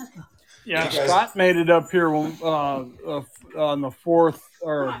see. Yeah, You guys- Scott made it up here on the 4th,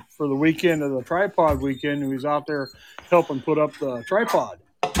 or for the weekend of the tripod weekend. He was out there helping put up the tripod.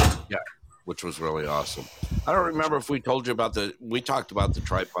 Yeah, which was really awesome. I don't remember if we told you about we talked about the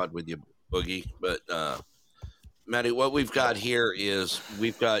tripod with you, Boogie, but Maddie, what we've got here is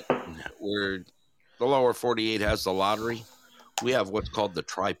where the lower 48 has the lottery. We have what's called the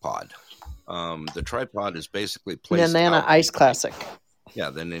tripod. The tripod is basically placed Nenana Ice Classic. Yeah,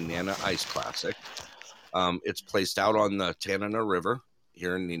 the Nenana Ice Classic. It's placed out on the Tanana River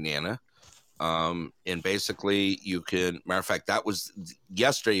here in Nenana. And basically you can, matter of fact,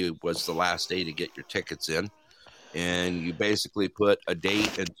 yesterday was the last day to get your tickets in. And you basically put a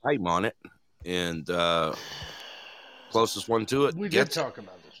date and time on it. And closest one to it. We did talk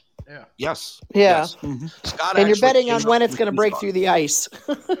about this. Yeah. Yes. Yeah. Yes. Mm-hmm. Scott, and you're betting on when it's going to break through the ice.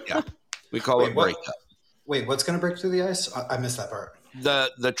 Yeah. We call it breakup. Wait, what's going to break through the ice? I missed that part.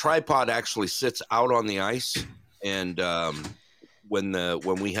 The tripod actually sits out on the ice, and when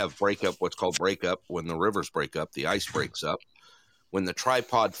we have breakup, what's called breakup, when the rivers break up, the ice breaks up. When the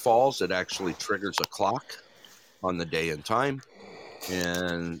tripod falls, it actually triggers a clock on the day and time,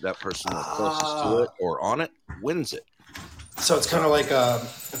 and that person closest to it or on it wins it. So it's kind of like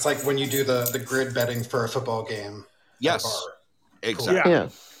it's like when you do the grid betting for a football game. Yes, exactly. Yeah. Yeah.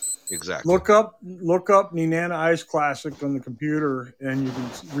 Exactly. Look up Nenana Ice Classic on the computer, and you can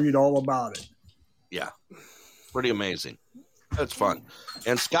read all about it. Yeah, pretty amazing. That's fun.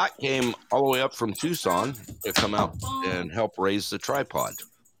 And Scott came all the way up from Tucson to come out and help raise the tripod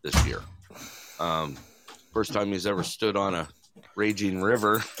this year. First time he's ever stood on a raging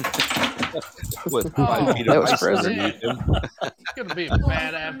river with 5 feet of ice underneath him. It's going to be a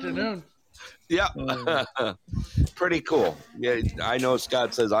bad afternoon. Yeah, pretty cool. Yeah, I know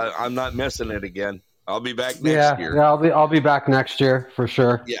Scott says I'm not missing it again. I'll be back next year. Yeah, I'll be back next year for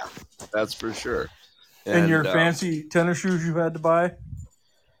sure. Yeah, that's for sure. And your fancy tennis shoes you had to buy,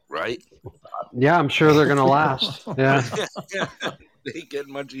 right? Yeah, I'm sure they're gonna last. Yeah. They get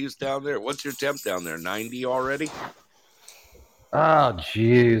much use down there. What's your temp down there? 90 already? Oh,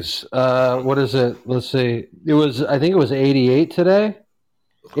 geez. What is it? Let's see. I think it was 88 today.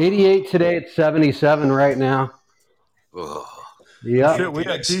 88 today. It's 77 right now. Ugh. Yeah. Shit, we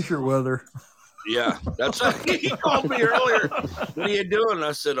got t-shirt weather. Yeah, that's what he called me earlier. What are you doing?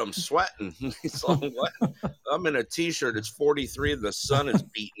 I said, I'm sweating. He's like, what? I'm in a t-shirt. It's 43 and the sun is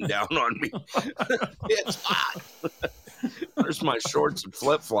beating down on me. It's hot. Where's my shorts and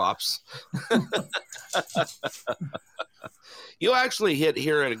flip-flops? You actually hit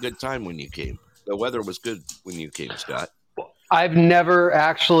here at a good time when you came. The weather was good when you came, Scott. I've never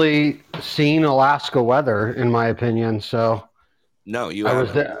actually seen Alaska weather, in my opinion. So no, you I haven't.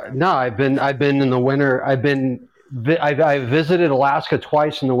 was there. No, I've been in the winter. I've visited Alaska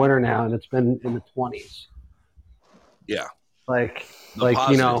twice in the winter now, and it's been in the 20s. Yeah, like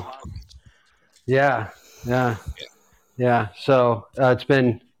you know, yeah. So it's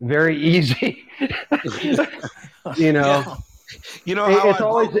been very easy. You know. Yeah. You know,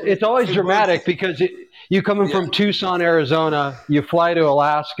 it's always dramatic because you coming from Tucson, Arizona, you fly to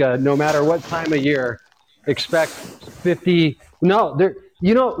Alaska, no matter what time of year, expect 50. No, there.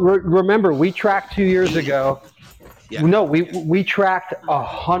 You know, remember we tracked 2 years ago. Yeah. No, we tracked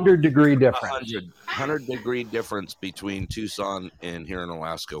 100-degree difference. 100-degree difference between Tucson and here in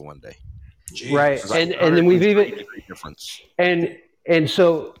Alaska one day. Jeez. Right, and then we've even difference. And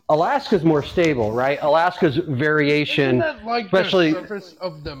so Alaska's more stable, right? Alaska's variation, Isn't that like especially the surface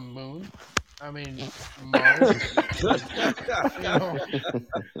of the moon. I mean, Mars. You know?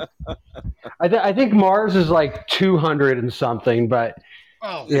 I think Mars is like 200 and something, but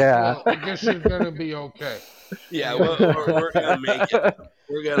yeah. Well, I guess you're gonna be okay. Yeah, we're gonna make it.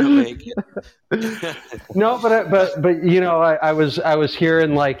 We're gonna make it. No, but you know, I was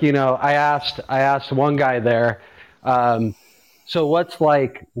hearing, like, you know, I asked one guy there. So what's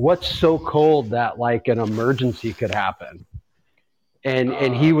so cold that like an emergency could happen?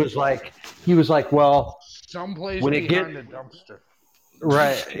 And he was like, well, someplace when behind a dumpster.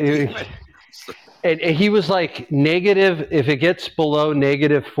 Right. And he was like, negative, if it gets below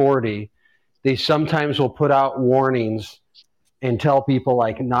negative 40, they sometimes will put out warnings and tell people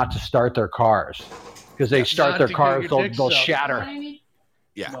like not to start their cars because they start their cars, they'll shatter.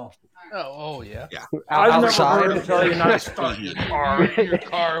 Yeah. No. Oh yeah. Yeah. I've never heard them tell you not to start your car. Your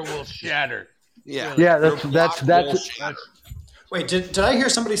car will shatter. Yeah. Yeah, that's Wait, did I hear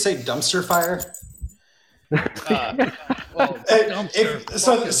somebody say dumpster fire? So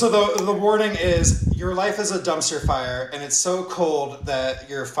the warning is your life is a dumpster fire and it's so cold that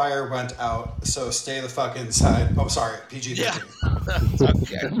your fire went out, so stay the fuck inside. Oh, sorry, PG-13.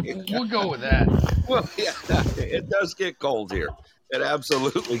 Okay. We'll go with that. Well, yeah, it does get cold here. It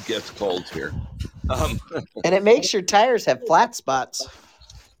absolutely gets cold here. And it makes your tires have flat spots.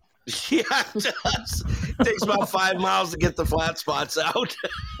 Yeah, it does. It takes about 5 miles to get the flat spots out.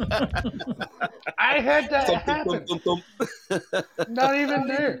 I had that happen. Thump, thump, thump. Not even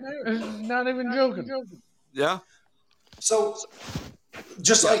there. Not even joking. Yeah. So,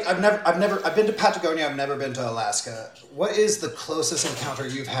 just like I've been to Patagonia. I've never been to Alaska. What is the closest encounter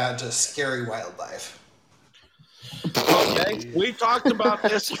you've had to scary wildlife? Okay, we talked about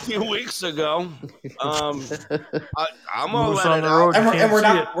this a few weeks ago. I'm gonna Moose let on it the out. road. And You we're, can't and we're see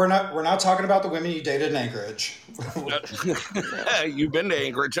not it. we're not talking about the women you dated in Anchorage. You've been to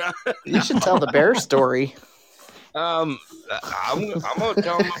Anchorage, huh? You should tell the bear story. I'm gonna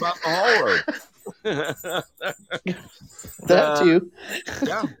tell them about the Hall Road. That too.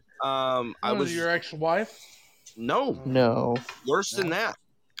 Yeah. I was your ex-wife? No. Worse than that.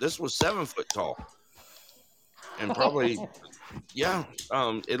 This was 7 foot tall, and probably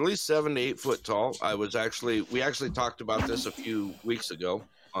at least 7 to 8 foot tall. We actually talked about this a few weeks ago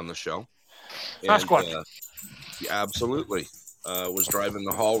on the show. Sasquatch. Yeah, absolutely. Was driving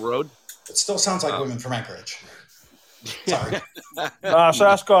the Hall Road. It still sounds like women from Anchorage. Sorry.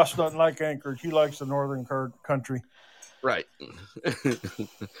 Sasquatch doesn't like Anchorage. He likes the northern country. Right.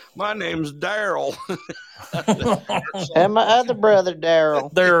 My name's Daryl. And my other brother,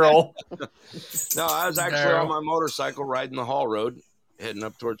 Daryl. No, I was actually on my motorcycle riding the Hall Road, heading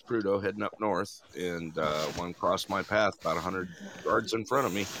up towards Prudhoe, heading up north, and one crossed my path about 100 yards in front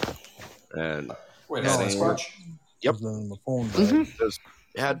of me. And wait, Sasquatch? Yep. The phone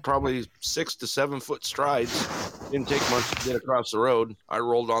had probably 6 to 7 foot strides. Didn't take much to get across the road. I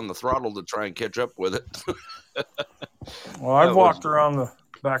rolled on the throttle to try and catch up with it. Well, I've walked around the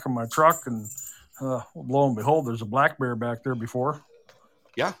back of my truck, and lo and behold, there's a black bear back there before.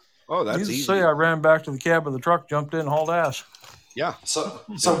 Yeah. Oh, that's easy. Say I ran back to the cab of the truck, jumped in, hauled ass. Yeah. So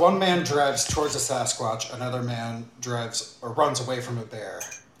one man drives towards a Sasquatch, another man drives or runs away from a bear.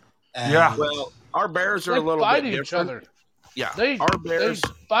 And Well, our bears are a little bit different. Each other. Yeah. Our bears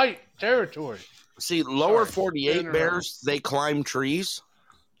fight territory. See, lower 48 bears, they climb trees.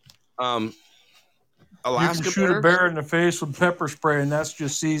 Alaska you can shoot a bear in the face with pepper spray, and that's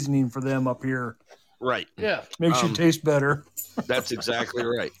just seasoning for them up here. Right. Yeah. Makes you taste better. That's exactly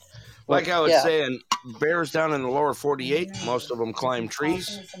right. Like I was saying, bears down in the lower 48, most of them climb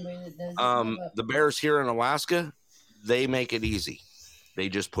trees. The bears here in Alaska, they make it easy. They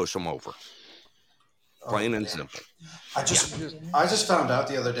just push them over. Plain and simple. I just found out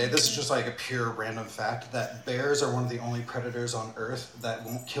the other day, this is just like a pure random fact, that bears are one of the only predators on Earth that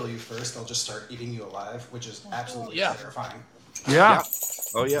won't kill you first. They'll just start eating you alive, which is absolutely terrifying. Yeah.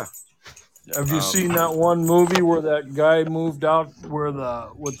 Oh, yeah. Have you seen that one movie where that guy moved out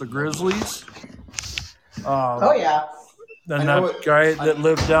with the grizzlies? Oh, yeah. And that guy that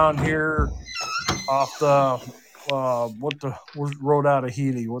lived down here off the road out of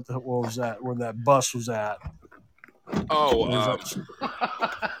Healy? What was that? Where that bus was at? Oh,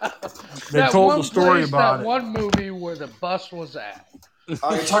 they told the story about that one movie where the bus was at.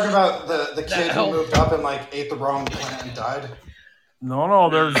 Oh, you're talking about the kid who moved up and ate the wrong plant and died? No,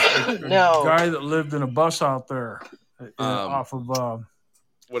 there's a guy that lived in a bus out there off of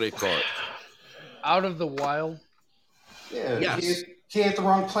what do you call it? Out of the Wild. Yeah, yes. He ate the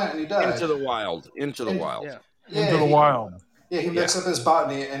wrong plant and he died. Into the Wild. Yeah. Into the Wild. Yeah, he mixed up his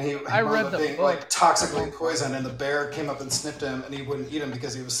botany and he read up being toxically poisoned, and the bear came up and sniffed him and he wouldn't eat him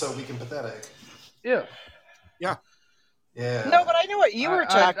because he was so weak and pathetic. Yeah. Yeah. Yeah. No, but I know what you were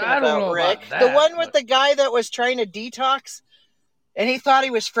talking I don't know Rick. about that, the one with the guy that was trying to detox and he thought he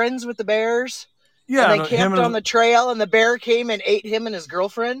was friends with the bears. Yeah. And they camped on the trail and the bear came and ate him and his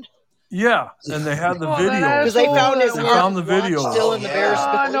girlfriend. Yeah, and they had the video. Because they found his video still in the bear's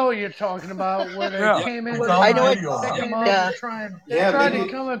belly. I know what you're talking about, where they came in I know pick him up, tried to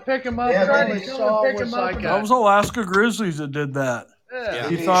come and pick him up, and he saw it was like that was Alaska Grizzlies that did that. Yeah.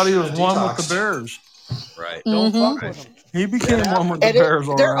 He thought he was one with the bears. Right. Don't fuck with him. He became one with the bears,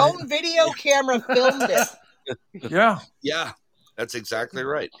 all their right. own video camera filmed it. Yeah. Yeah, that's exactly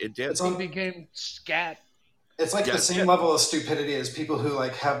right. It did. He became scat. It's like the same level of stupidity as people who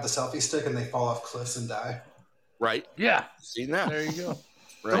have the selfie stick and they fall off cliffs and die. Right. Yeah. Seen that. There you go.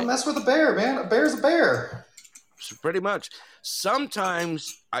 Right. Don't mess with a bear, man. A bear's a bear. So pretty much.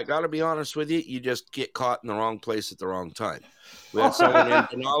 Sometimes, I got to be honest with you, you just get caught in the wrong place at the wrong time. We had someone in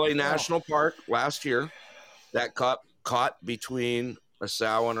Denali National Park last year that caught between a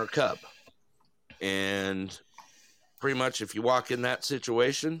sow and her cub. And pretty much if you walk in that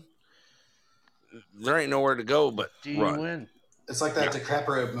situation, there ain't nowhere to go but Do you run. win? It's like that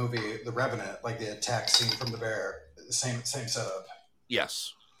DiCaprio movie, The Revenant, like the attack scene from the bear. Same setup.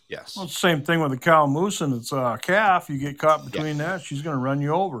 Yes. Well, it's the same thing with a cow moose and it's a calf. You get caught between that, she's going to run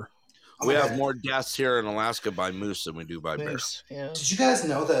you over. We have more deaths here in Alaska by moose than we do by bear. Yeah. Did you guys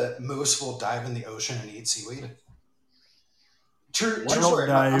know that moose will dive in the ocean and eat seaweed? True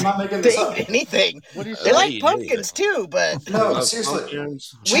story. I'm not making this up. Anything. They like pumpkins too, but no, seriously,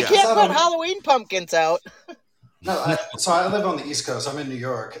 we can't put Halloween pumpkins out. No, so I live on the East Coast. I'm in New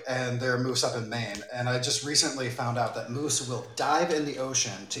York, and there are moose up in Maine. And I just recently found out that moose will dive in the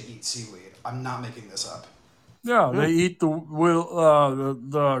ocean to eat seaweed. I'm not making this up. Yeah, they eat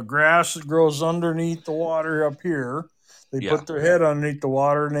the grass that grows underneath the water up here. They put their head underneath the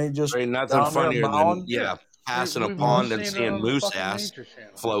water, and they just nothing funnier than passing a pond and seeing moose ass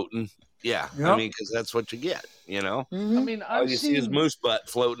floating. Yeah, I mean, because that's what you get, you know. Mm-hmm. I mean, all you see is moose butt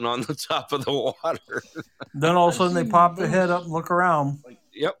floating on the top of the water. Then all of a sudden they pop the head up and look around. Like,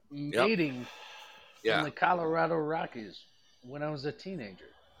 mating in the Colorado Rockies when I was a teenager.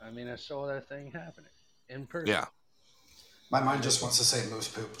 I mean, I saw that thing happening in person. Yeah. My mind just wants to say moose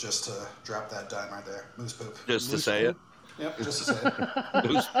poop just to drop that dime right there. Moose poop. Just to say it? Yep, just to say it.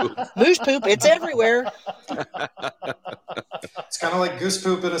 Moose poop. Moose poop, it's everywhere. It's kind of like goose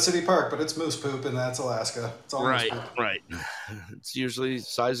poop in a city park, but it's moose poop, and that's Alaska. It's all moose poop. Right. It's usually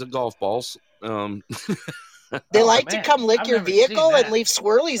size of golf balls. They like to come lick your vehicle and leave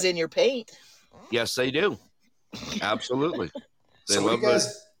swirlies in your paint. Yes, they do. Absolutely. They so love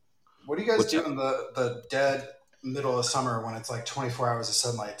what do you guys do in the dead middle of summer when it's like 24 hours of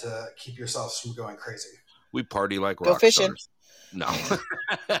sunlight to keep yourselves from going crazy? We party like go rock fishing. Stars.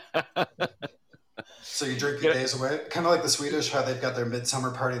 No. So you drink your days away? Kind of like the Swedish, how they've got their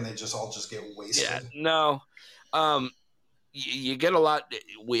midsummer party and they just all get wasted. Yeah, no. You get a lot.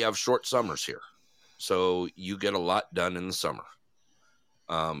 We have short summers here. So you get a lot done in the summer.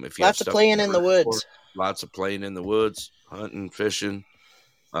 If you lots of playing in the woods. Lots of playing in the woods, hunting, fishing,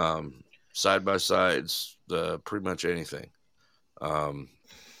 side by sides, pretty much anything.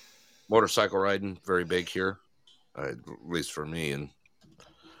 Motorcycle riding, very big here, at least for me. And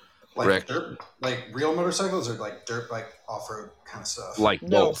like dirt, like real motorcycles or like dirt bike off-road kind of stuff? Like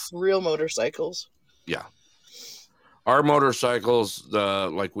both. Real motorcycles. Yeah. Our motorcycles,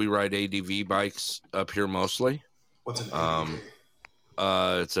 like we ride ADV bikes up here mostly. What's an ADV?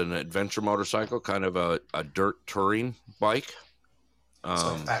 It's an adventure motorcycle, kind of a dirt touring bike. So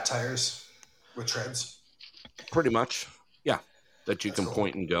like fat tires with treads? Pretty much, yeah. That you can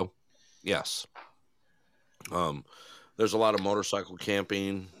point and go. Yes. There's a lot of motorcycle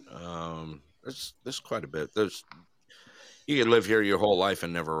camping. There's quite a bit. You can live here your whole life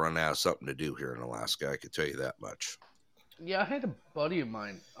and never run out of something to do here in Alaska. I can tell you that much. Yeah, I had a buddy of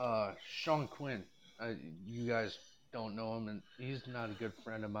mine, Sean Quinn. You guys don't know him, and he's not a good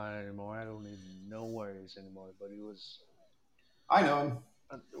friend of mine anymore. I don't even know where he is anymore, but he was. I know him.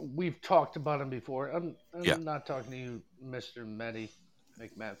 We've talked about him before. I'm not talking to you, Mr. Meddy,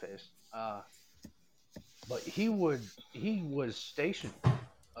 McMahonface. But he was stationed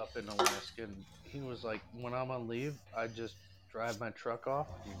up in Alaska, and he was like, when I'm on leave, I just drive my truck off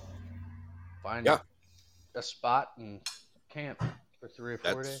and find a spot and camp for 3 or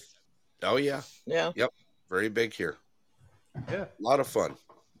 4 days. Oh, yeah. Yeah. Yep. Very big here. Yeah. A lot of fun.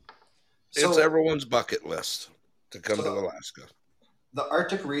 It's everyone's bucket list to come to Alaska. The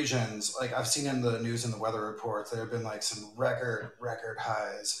Arctic regions, like I've seen in the news and the weather reports, there have been like some record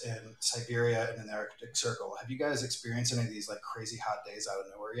highs in Siberia and in the Arctic Circle. Have you guys experienced any of these like crazy hot days out of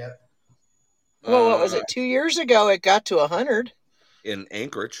nowhere yet? Well, what was it? 2 years ago, it got to 100 in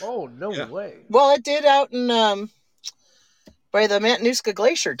Anchorage. Oh, no way! Well, it did out in by the Matanuska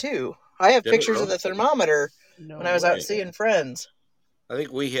Glacier too. I have pictures of the thermometer when I was out seeing friends. I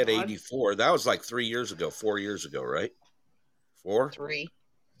think we hit 84. That was like 3 years ago, 4 years ago, right? 4? 3.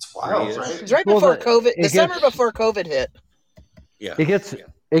 It's wild, right? It's right before COVID. The summer before COVID hit. Yeah.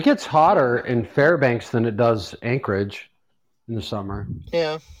 It gets hotter in Fairbanks than it does Anchorage in the summer.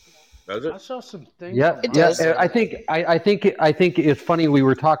 Yeah. Does it? I saw some things. Yeah, it does. I think it's funny. We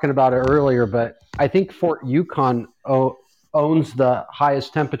were talking about it earlier, but I think Fort Yukon owns the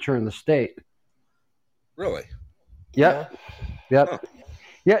highest temperature in the state. Really? Yep. Yep. Huh.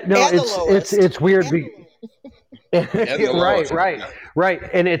 Yeah. No, it's weird. Right.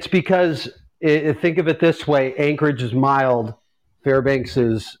 And it's because think of it this way: Anchorage is mild, Fairbanks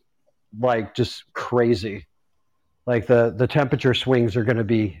is like just crazy. Like the temperature swings are going to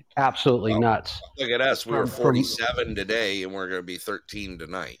be absolutely nuts. Look at us. We were 47 today, and we're going to be 13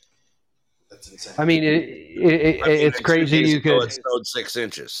 tonight. That's insane. I mean, it's crazy. You could. It snowed 6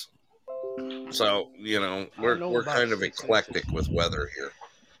 inches. So we're kind of eclectic with weather here.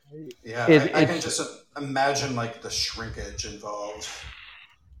 Yeah, I can just imagine like the shrinkage involved.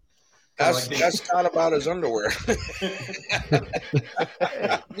 That's not about his underwear.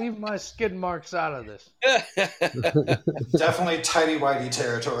 Hey, leave my skid marks out of this. Definitely tidy whitey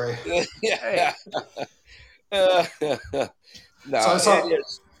territory. Hey. No, so it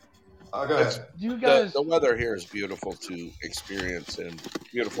is. Go ahead. You guys, the weather here is beautiful to experience and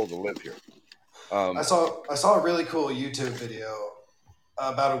beautiful to live here. I saw a really cool YouTube video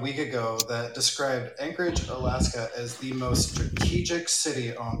about a week ago that described Anchorage, Alaska as the most strategic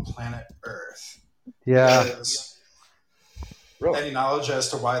city on planet Earth. Yeah. Really? Any knowledge as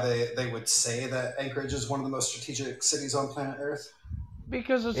to why they would say that Anchorage is one of the most strategic cities on planet Earth?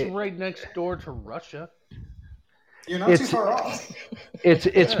 Because it's right next door to Russia. You're not too far off.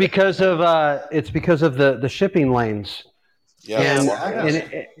 It's because of the shipping lanes. Yeah,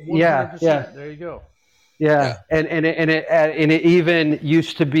 There you go. Yeah. And it even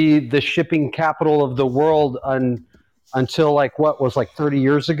used to be the shipping capital of the world until like 30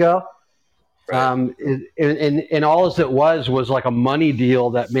 years ago. Right. And all as it was like a money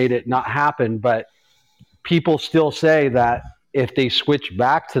deal that made it not happen. But people still say that if they switch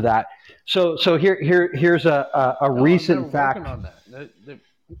back to that. So here's a recent fact. On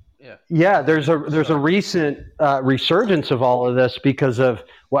that. There's a recent resurgence of all of this because of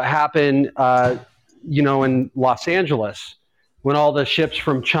what happened, in Los Angeles when all the ships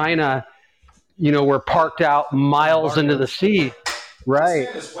from China, were parked out miles into the sea.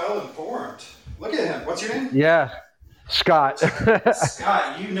 Right. This man is well informed. Look at him. What's your name? Yeah. Scott.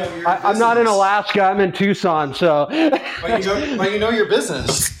 Scott, you know your business. I'm not in Alaska. I'm in Tucson. So. But you know your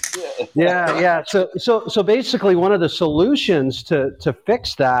business. Yeah. So basically, one of the solutions to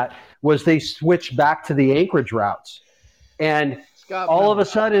fix that was they switched back to the Anchorage routes, and all of a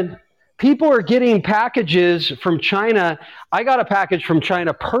sudden, people are getting packages from China. I got a package from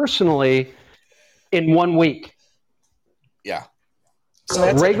China personally in 1 week. Yeah.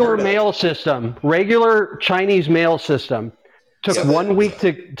 So regular Chinese mail system took 1 week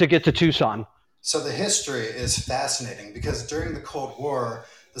to get to Tucson. So the history is fascinating because during the Cold War,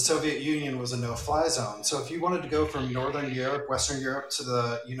 the Soviet Union was a no-fly zone. So if you wanted to go from Northern Europe, Western Europe to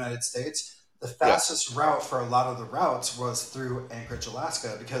the United States, the fastest route for a lot of the routes was through Anchorage,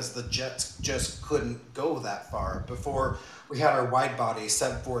 Alaska, because the jets just couldn't go that far. Before we had our wide-body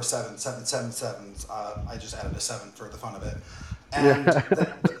 747, 777s, I just added a 7 for the fun of it. And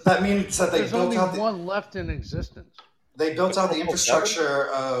that means that there's only one left in existence. They built out the infrastructure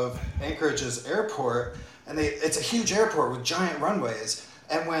of Anchorage's airport, and it's a huge airport with giant runways.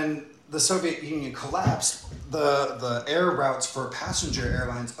 And when the Soviet Union collapsed, the air routes for passenger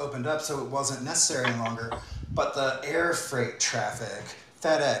airlines opened up, so it wasn't necessary any longer. But the air freight traffic,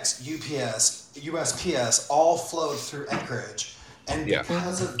 FedEx, UPS, USPS, all flowed through Anchorage. And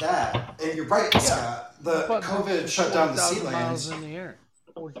because of that, and you're right, Scott, COVID shut down the sea lanes. In the air,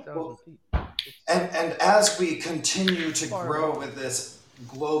 40,000 feet. And as we continue to grow with this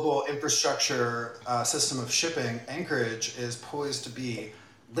global infrastructure system of shipping, Anchorage is poised to be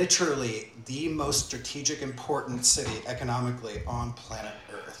literally the most strategic, important city economically on planet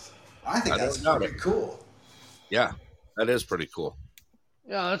Earth. I think that's pretty cool. Yeah, that is pretty cool.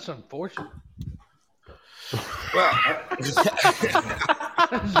 Yeah, that's unfortunate. Well, it's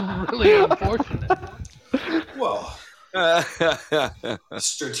really unfortunate. Well,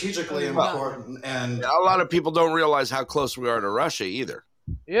 strategically important, and a lot of people don't realize how close we are to Russia either.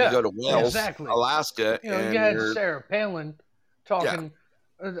 Yeah, you go to Wales, Alaska, and you had Sarah Palin talking.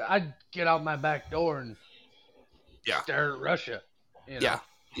 I'd get out my back door and stare at Russia.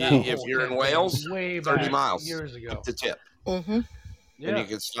 If you're in Wales, way 30 miles years ago, the tip. Mm-hmm. Yeah, and you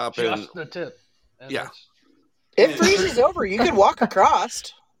can stop just the tip. And it freezes over. You could walk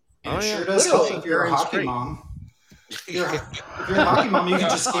across. It sure does help if you're a hockey mom. If you're a hockey mom, you can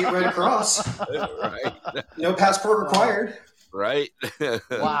just skate right across. Right. No passport required. Right.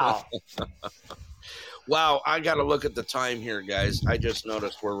 Wow. Wow, I got to look at the time here, guys. I just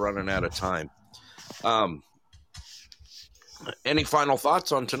noticed we're running out of time. Any final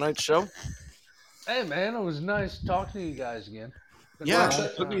thoughts on tonight's show? Hey, man, it was nice talking to you guys again.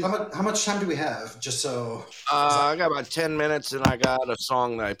 How much time do we have? Just so I got about 10 minutes, and I got a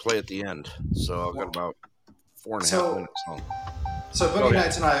song that I play at the end. So I've got about 4.5 minutes long. So Boogie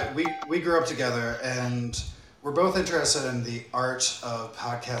Nights and I, we grew up together, and we're both interested in the art of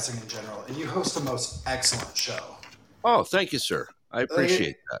podcasting in general. And you host the most excellent show. Oh, thank you, sir. I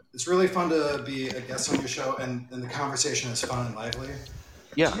appreciate that. It's really fun to be a guest on your show, and the conversation is fun and lively.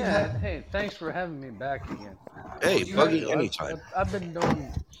 Yeah. Yeah. Hey, thanks for having me back again. Hey, you Buggy, have- anytime. I've been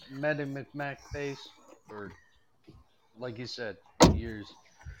doing Matty McMack face for, like you said, years.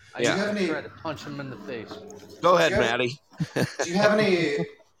 I Do you Yeah. used have to any? try to punch him in the face. Go Do ahead, you have? Maddie. Do you have any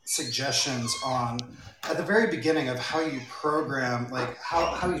suggestions on at the very beginning of how you program, like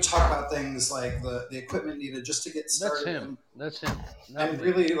how you talk about things like the equipment needed just to get That's started him. That's him. Not and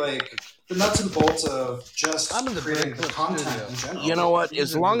me. really like the nuts and bolts of I'm in just the creating the Braincliff content studio. in You general? know what? He's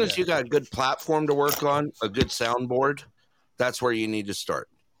As the long new as guy. you got a good platform to work on, a good soundboard, that's where you need to start.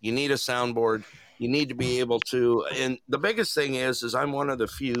 You need a soundboard. You need to be able to, and the biggest thing is I'm one of the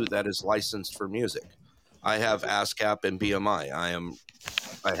few that is licensed for music. I have ASCAP and BMI.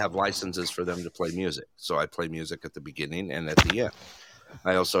 I have licenses for them to play music. So I play music at the beginning and at the end.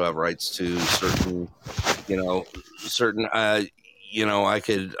 I also have rights to certain, I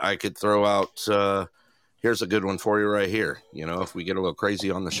could throw out, here's a good one for you right here. If we get a little crazy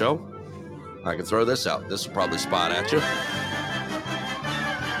on the show, I can throw this out. This will probably spot at you.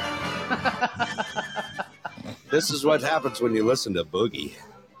 This is what happens when you listen to Boogie.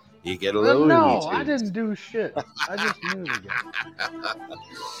 You get a little Looney No, I Tunes. didn't do shit. I just knew the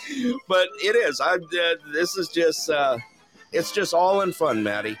guy. But it is. This is just. It's just all in fun,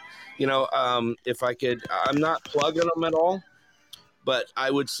 Maddie. If I could, I'm not plugging them at all, but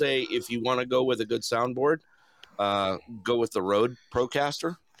I would say if you want to go with a good soundboard, go with the Rode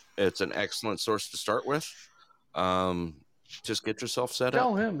Procaster. It's an excellent source to start with. Just get yourself set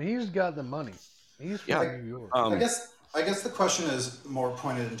Tell up. him he's got the money. He's from Yeah. New York. I guess the question is more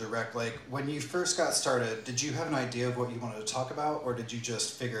pointed and direct. Like when you first got started, did you have an idea of what you wanted to talk about, or did you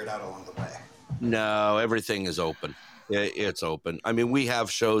just figure it out along the way? No, everything is open. It's open. I mean, we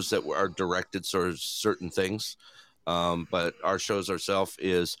have shows that are directed towards certain things, but our shows ourselves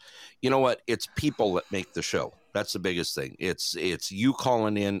is, you know what? It's people that make the show. That's the biggest thing. It's you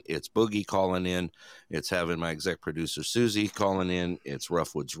calling in. It's Boogie calling in. It's having my exec producer Susie calling in. It's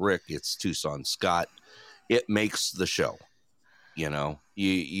Roughwoods Rick. It's Tucson Scott. It makes the show.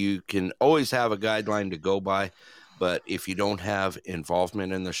 You can always have a guideline to go by, but if you don't have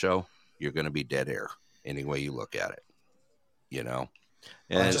involvement in the show, you're going to be dead air any way you look at it. And I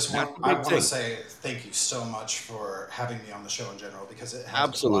want to say thank you so much for having me on the show in general, because it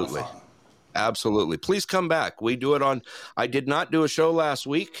has been a lot of fun. Absolutely. Please come back. We do it on. I did not do a show last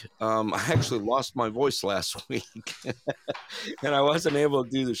week. I actually lost my voice last week and I wasn't able to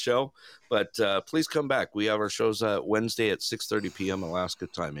do the show, but please come back. We have our shows Wednesday at 6:30 p.m. Alaska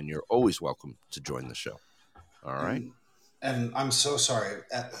time, and you're always welcome to join the show. All right. And I'm so sorry.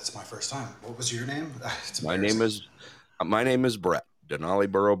 That's my first time. What was your name? My name is Brett, Denali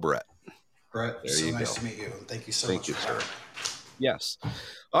Borough Brett. Brett, so nice to meet you. And thank you so much for having me. Yes.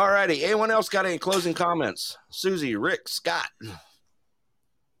 All righty. Anyone else got any closing comments? Susie, Rick, Scott.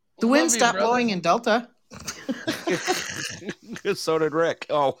 The wind stopped blowing in Delta. So did Rick.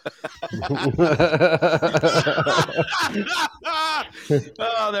 Oh.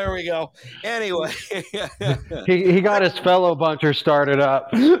 Oh, there we go. Anyway. he got his fellow buncher started up.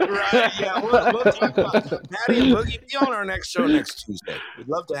 Right. Yeah. We'll talk about Maddie and Boogie. Be on our next show next Tuesday. We'd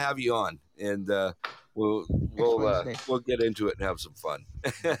love to have you on, and we'll get into it and have some fun.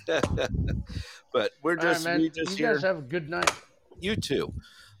 But we're just All right, man. You guys have a good night. You too.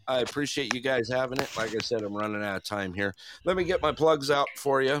 I appreciate you guys having it. Like I said, I'm running out of time here. Let me get my plugs out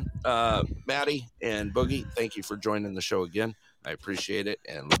for you. Maddie and Boogie, thank you for joining the show again. I appreciate it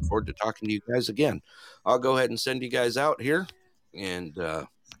and look forward to talking to you guys again. I'll go ahead and send you guys out here, and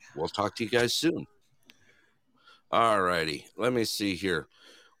we'll talk to you guys soon. All righty. Let me see here.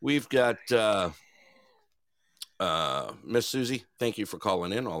 We've got Miss Susie. Thank you for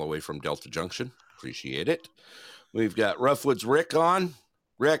calling in all the way from Delta Junction. Appreciate it. We've got Roughwoods Rick on.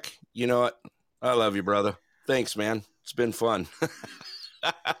 Rick, you know what? I love you, brother. Thanks, man. It's been fun.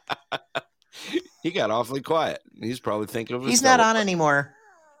 He got awfully quiet. He's probably thinking of his He's not on anymore.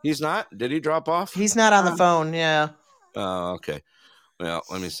 He's not? Did he drop off? He's not on the phone, yeah. Oh, okay. Well,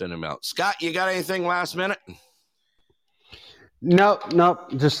 let me send him out. Scott, you got anything last minute? Nope.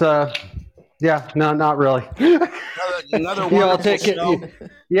 Just yeah, no, not really. Another wonderful show.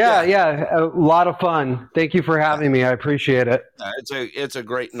 Yeah, a lot of fun. Thank you for having me. I appreciate it. It's a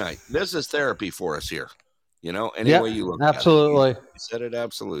great night. This is therapy for us here. Any way you look absolutely. at it. You said it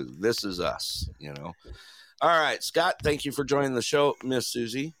absolutely. This is us, All right, Scott, thank you for joining the show. Miss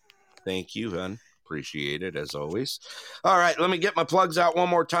Susie, thank you, hon. Appreciate it, as always. All right, let me get my plugs out one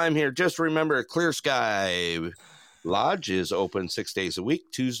more time here. Just remember, Clear Sky Lodge is open 6 days a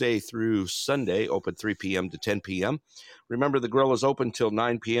week, Tuesday through Sunday, open 3 p.m. to 10 p.m. Remember, the grill is open till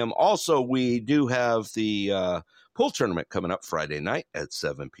 9 p.m. Also, we do have the pool tournament coming up Friday night at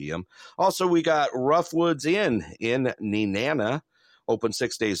 7 p.m. Also, we got Roughwoods Inn in Nenana, open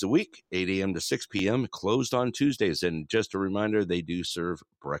 6 days a week, 8 a.m. to 6 p.m., closed on Tuesdays. And just a reminder, they do serve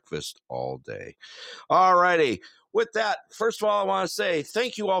breakfast all day. All righty. With that, first of all, I want to say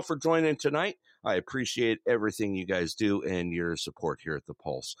thank you all for joining tonight. I appreciate everything you guys do and your support here at The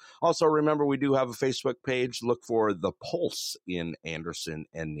Pulse. Also, remember, we do have a Facebook page. Look for The Pulse in Anderson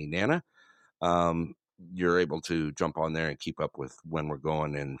and Nenana. You're able to jump on there and keep up with when we're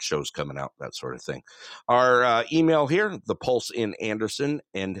going and shows coming out, that sort of thing. Our email here, The Pulse in Anderson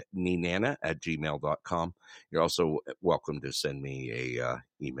and Nenana @gmail.com. You're also welcome to send me a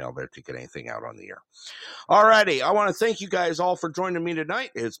email there to get anything out on the air. All righty. I want to thank you guys all for joining me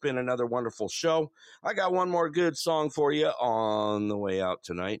tonight. It's been another wonderful show. I got one more good song for you on the way out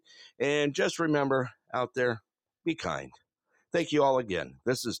tonight. And just remember, out there, be kind. Thank you all again.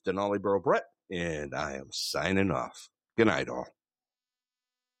 This is Denali Bro Brett, and I am signing off. Good night, all.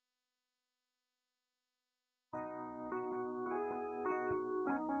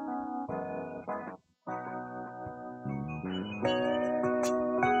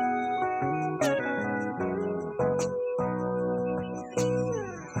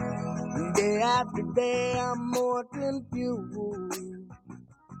 Day after day, I'm more confused.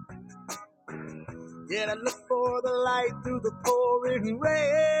 Yet I look for the light through the pouring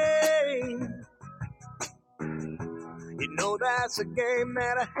rain. You know that's a game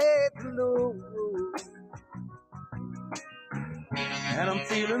that I hate to lose. And I'm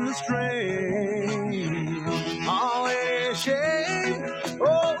feeling the strain. Oh, and shame.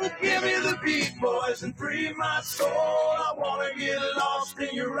 Oh, give me the beat, boys, and free my soul. I wanna get lost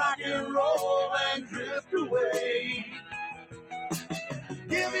in your rock and roll and drift away.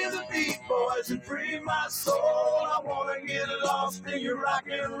 Give me the beat, boys, and free my soul. I wanna get lost in your rock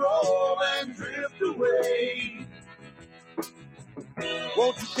and roll and drift away.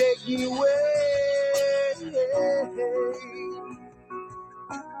 Won't you take me away?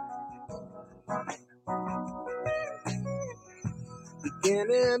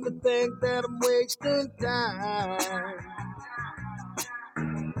 Beginning to think that I'm wasting time.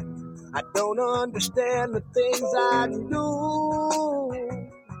 I don't understand the things I do.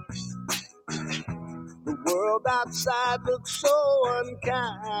 The world outside looks so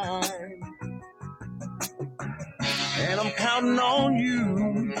unkind. And I'm counting on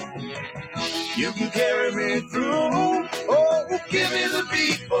you. You can carry me through. Oh, give me the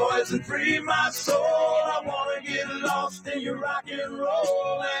beat, boys, and free my soul. I wanna get lost in your rock and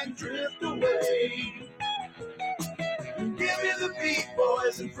roll and drift away. Give me the beat,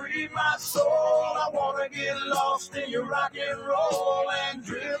 boys, and free my soul. I wanna get lost in your rock and roll and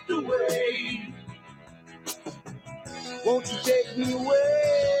drift away. Won't you take me away?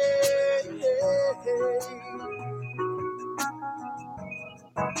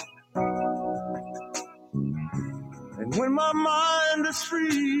 And when my mind is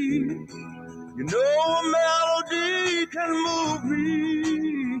free, you know a melody can move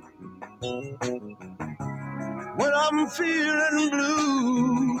me. When I'm feeling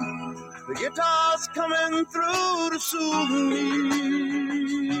blue, the guitar's coming through to soothe me.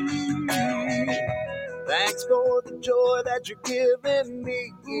 Thanks for the joy that you're giving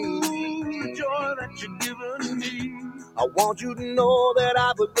me. The joy that you're giving me. I want you to know that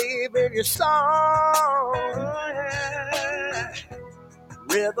I believe in your song. Oh, yeah.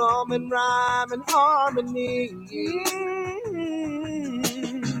 Rhythm and rhyme and harmony.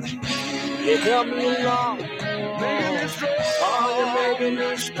 You help me along, making me strong. Oh, you're making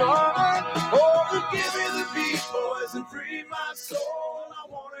me strong. Oh, give me the beat, boys, and free my soul. I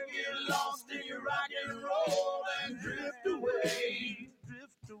wanna get lost in your rock and roll and drift away.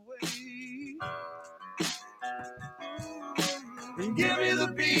 Drift away. And give me the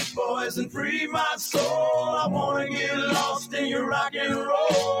beat, boys, and free my soul. I wanna get lost in your rock and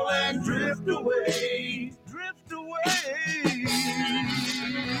roll and drift away. Drift away.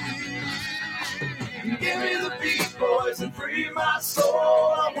 Give me the beat, boys, and free my soul.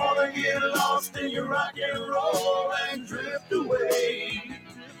 I wanna get lost in your rock and roll and drift away.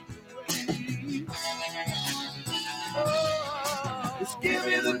 Just give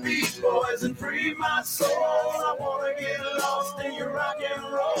me the beat, boys, and free my soul. I wanna get lost in your rock and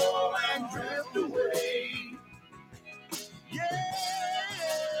roll and drift away. Yeah,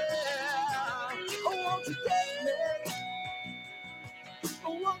 oh, won't you take me?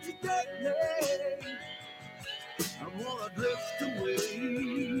 Oh, won't you take me? I wanna drift away.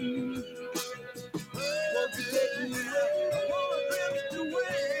 Won't you take me away? I wanna drift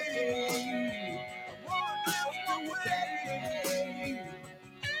away. I wanna drift away.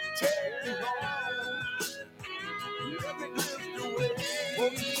 Take me home.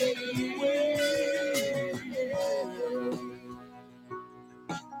 take you away.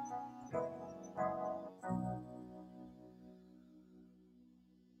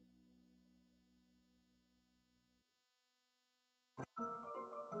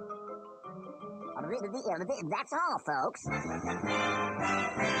 That's all, folks.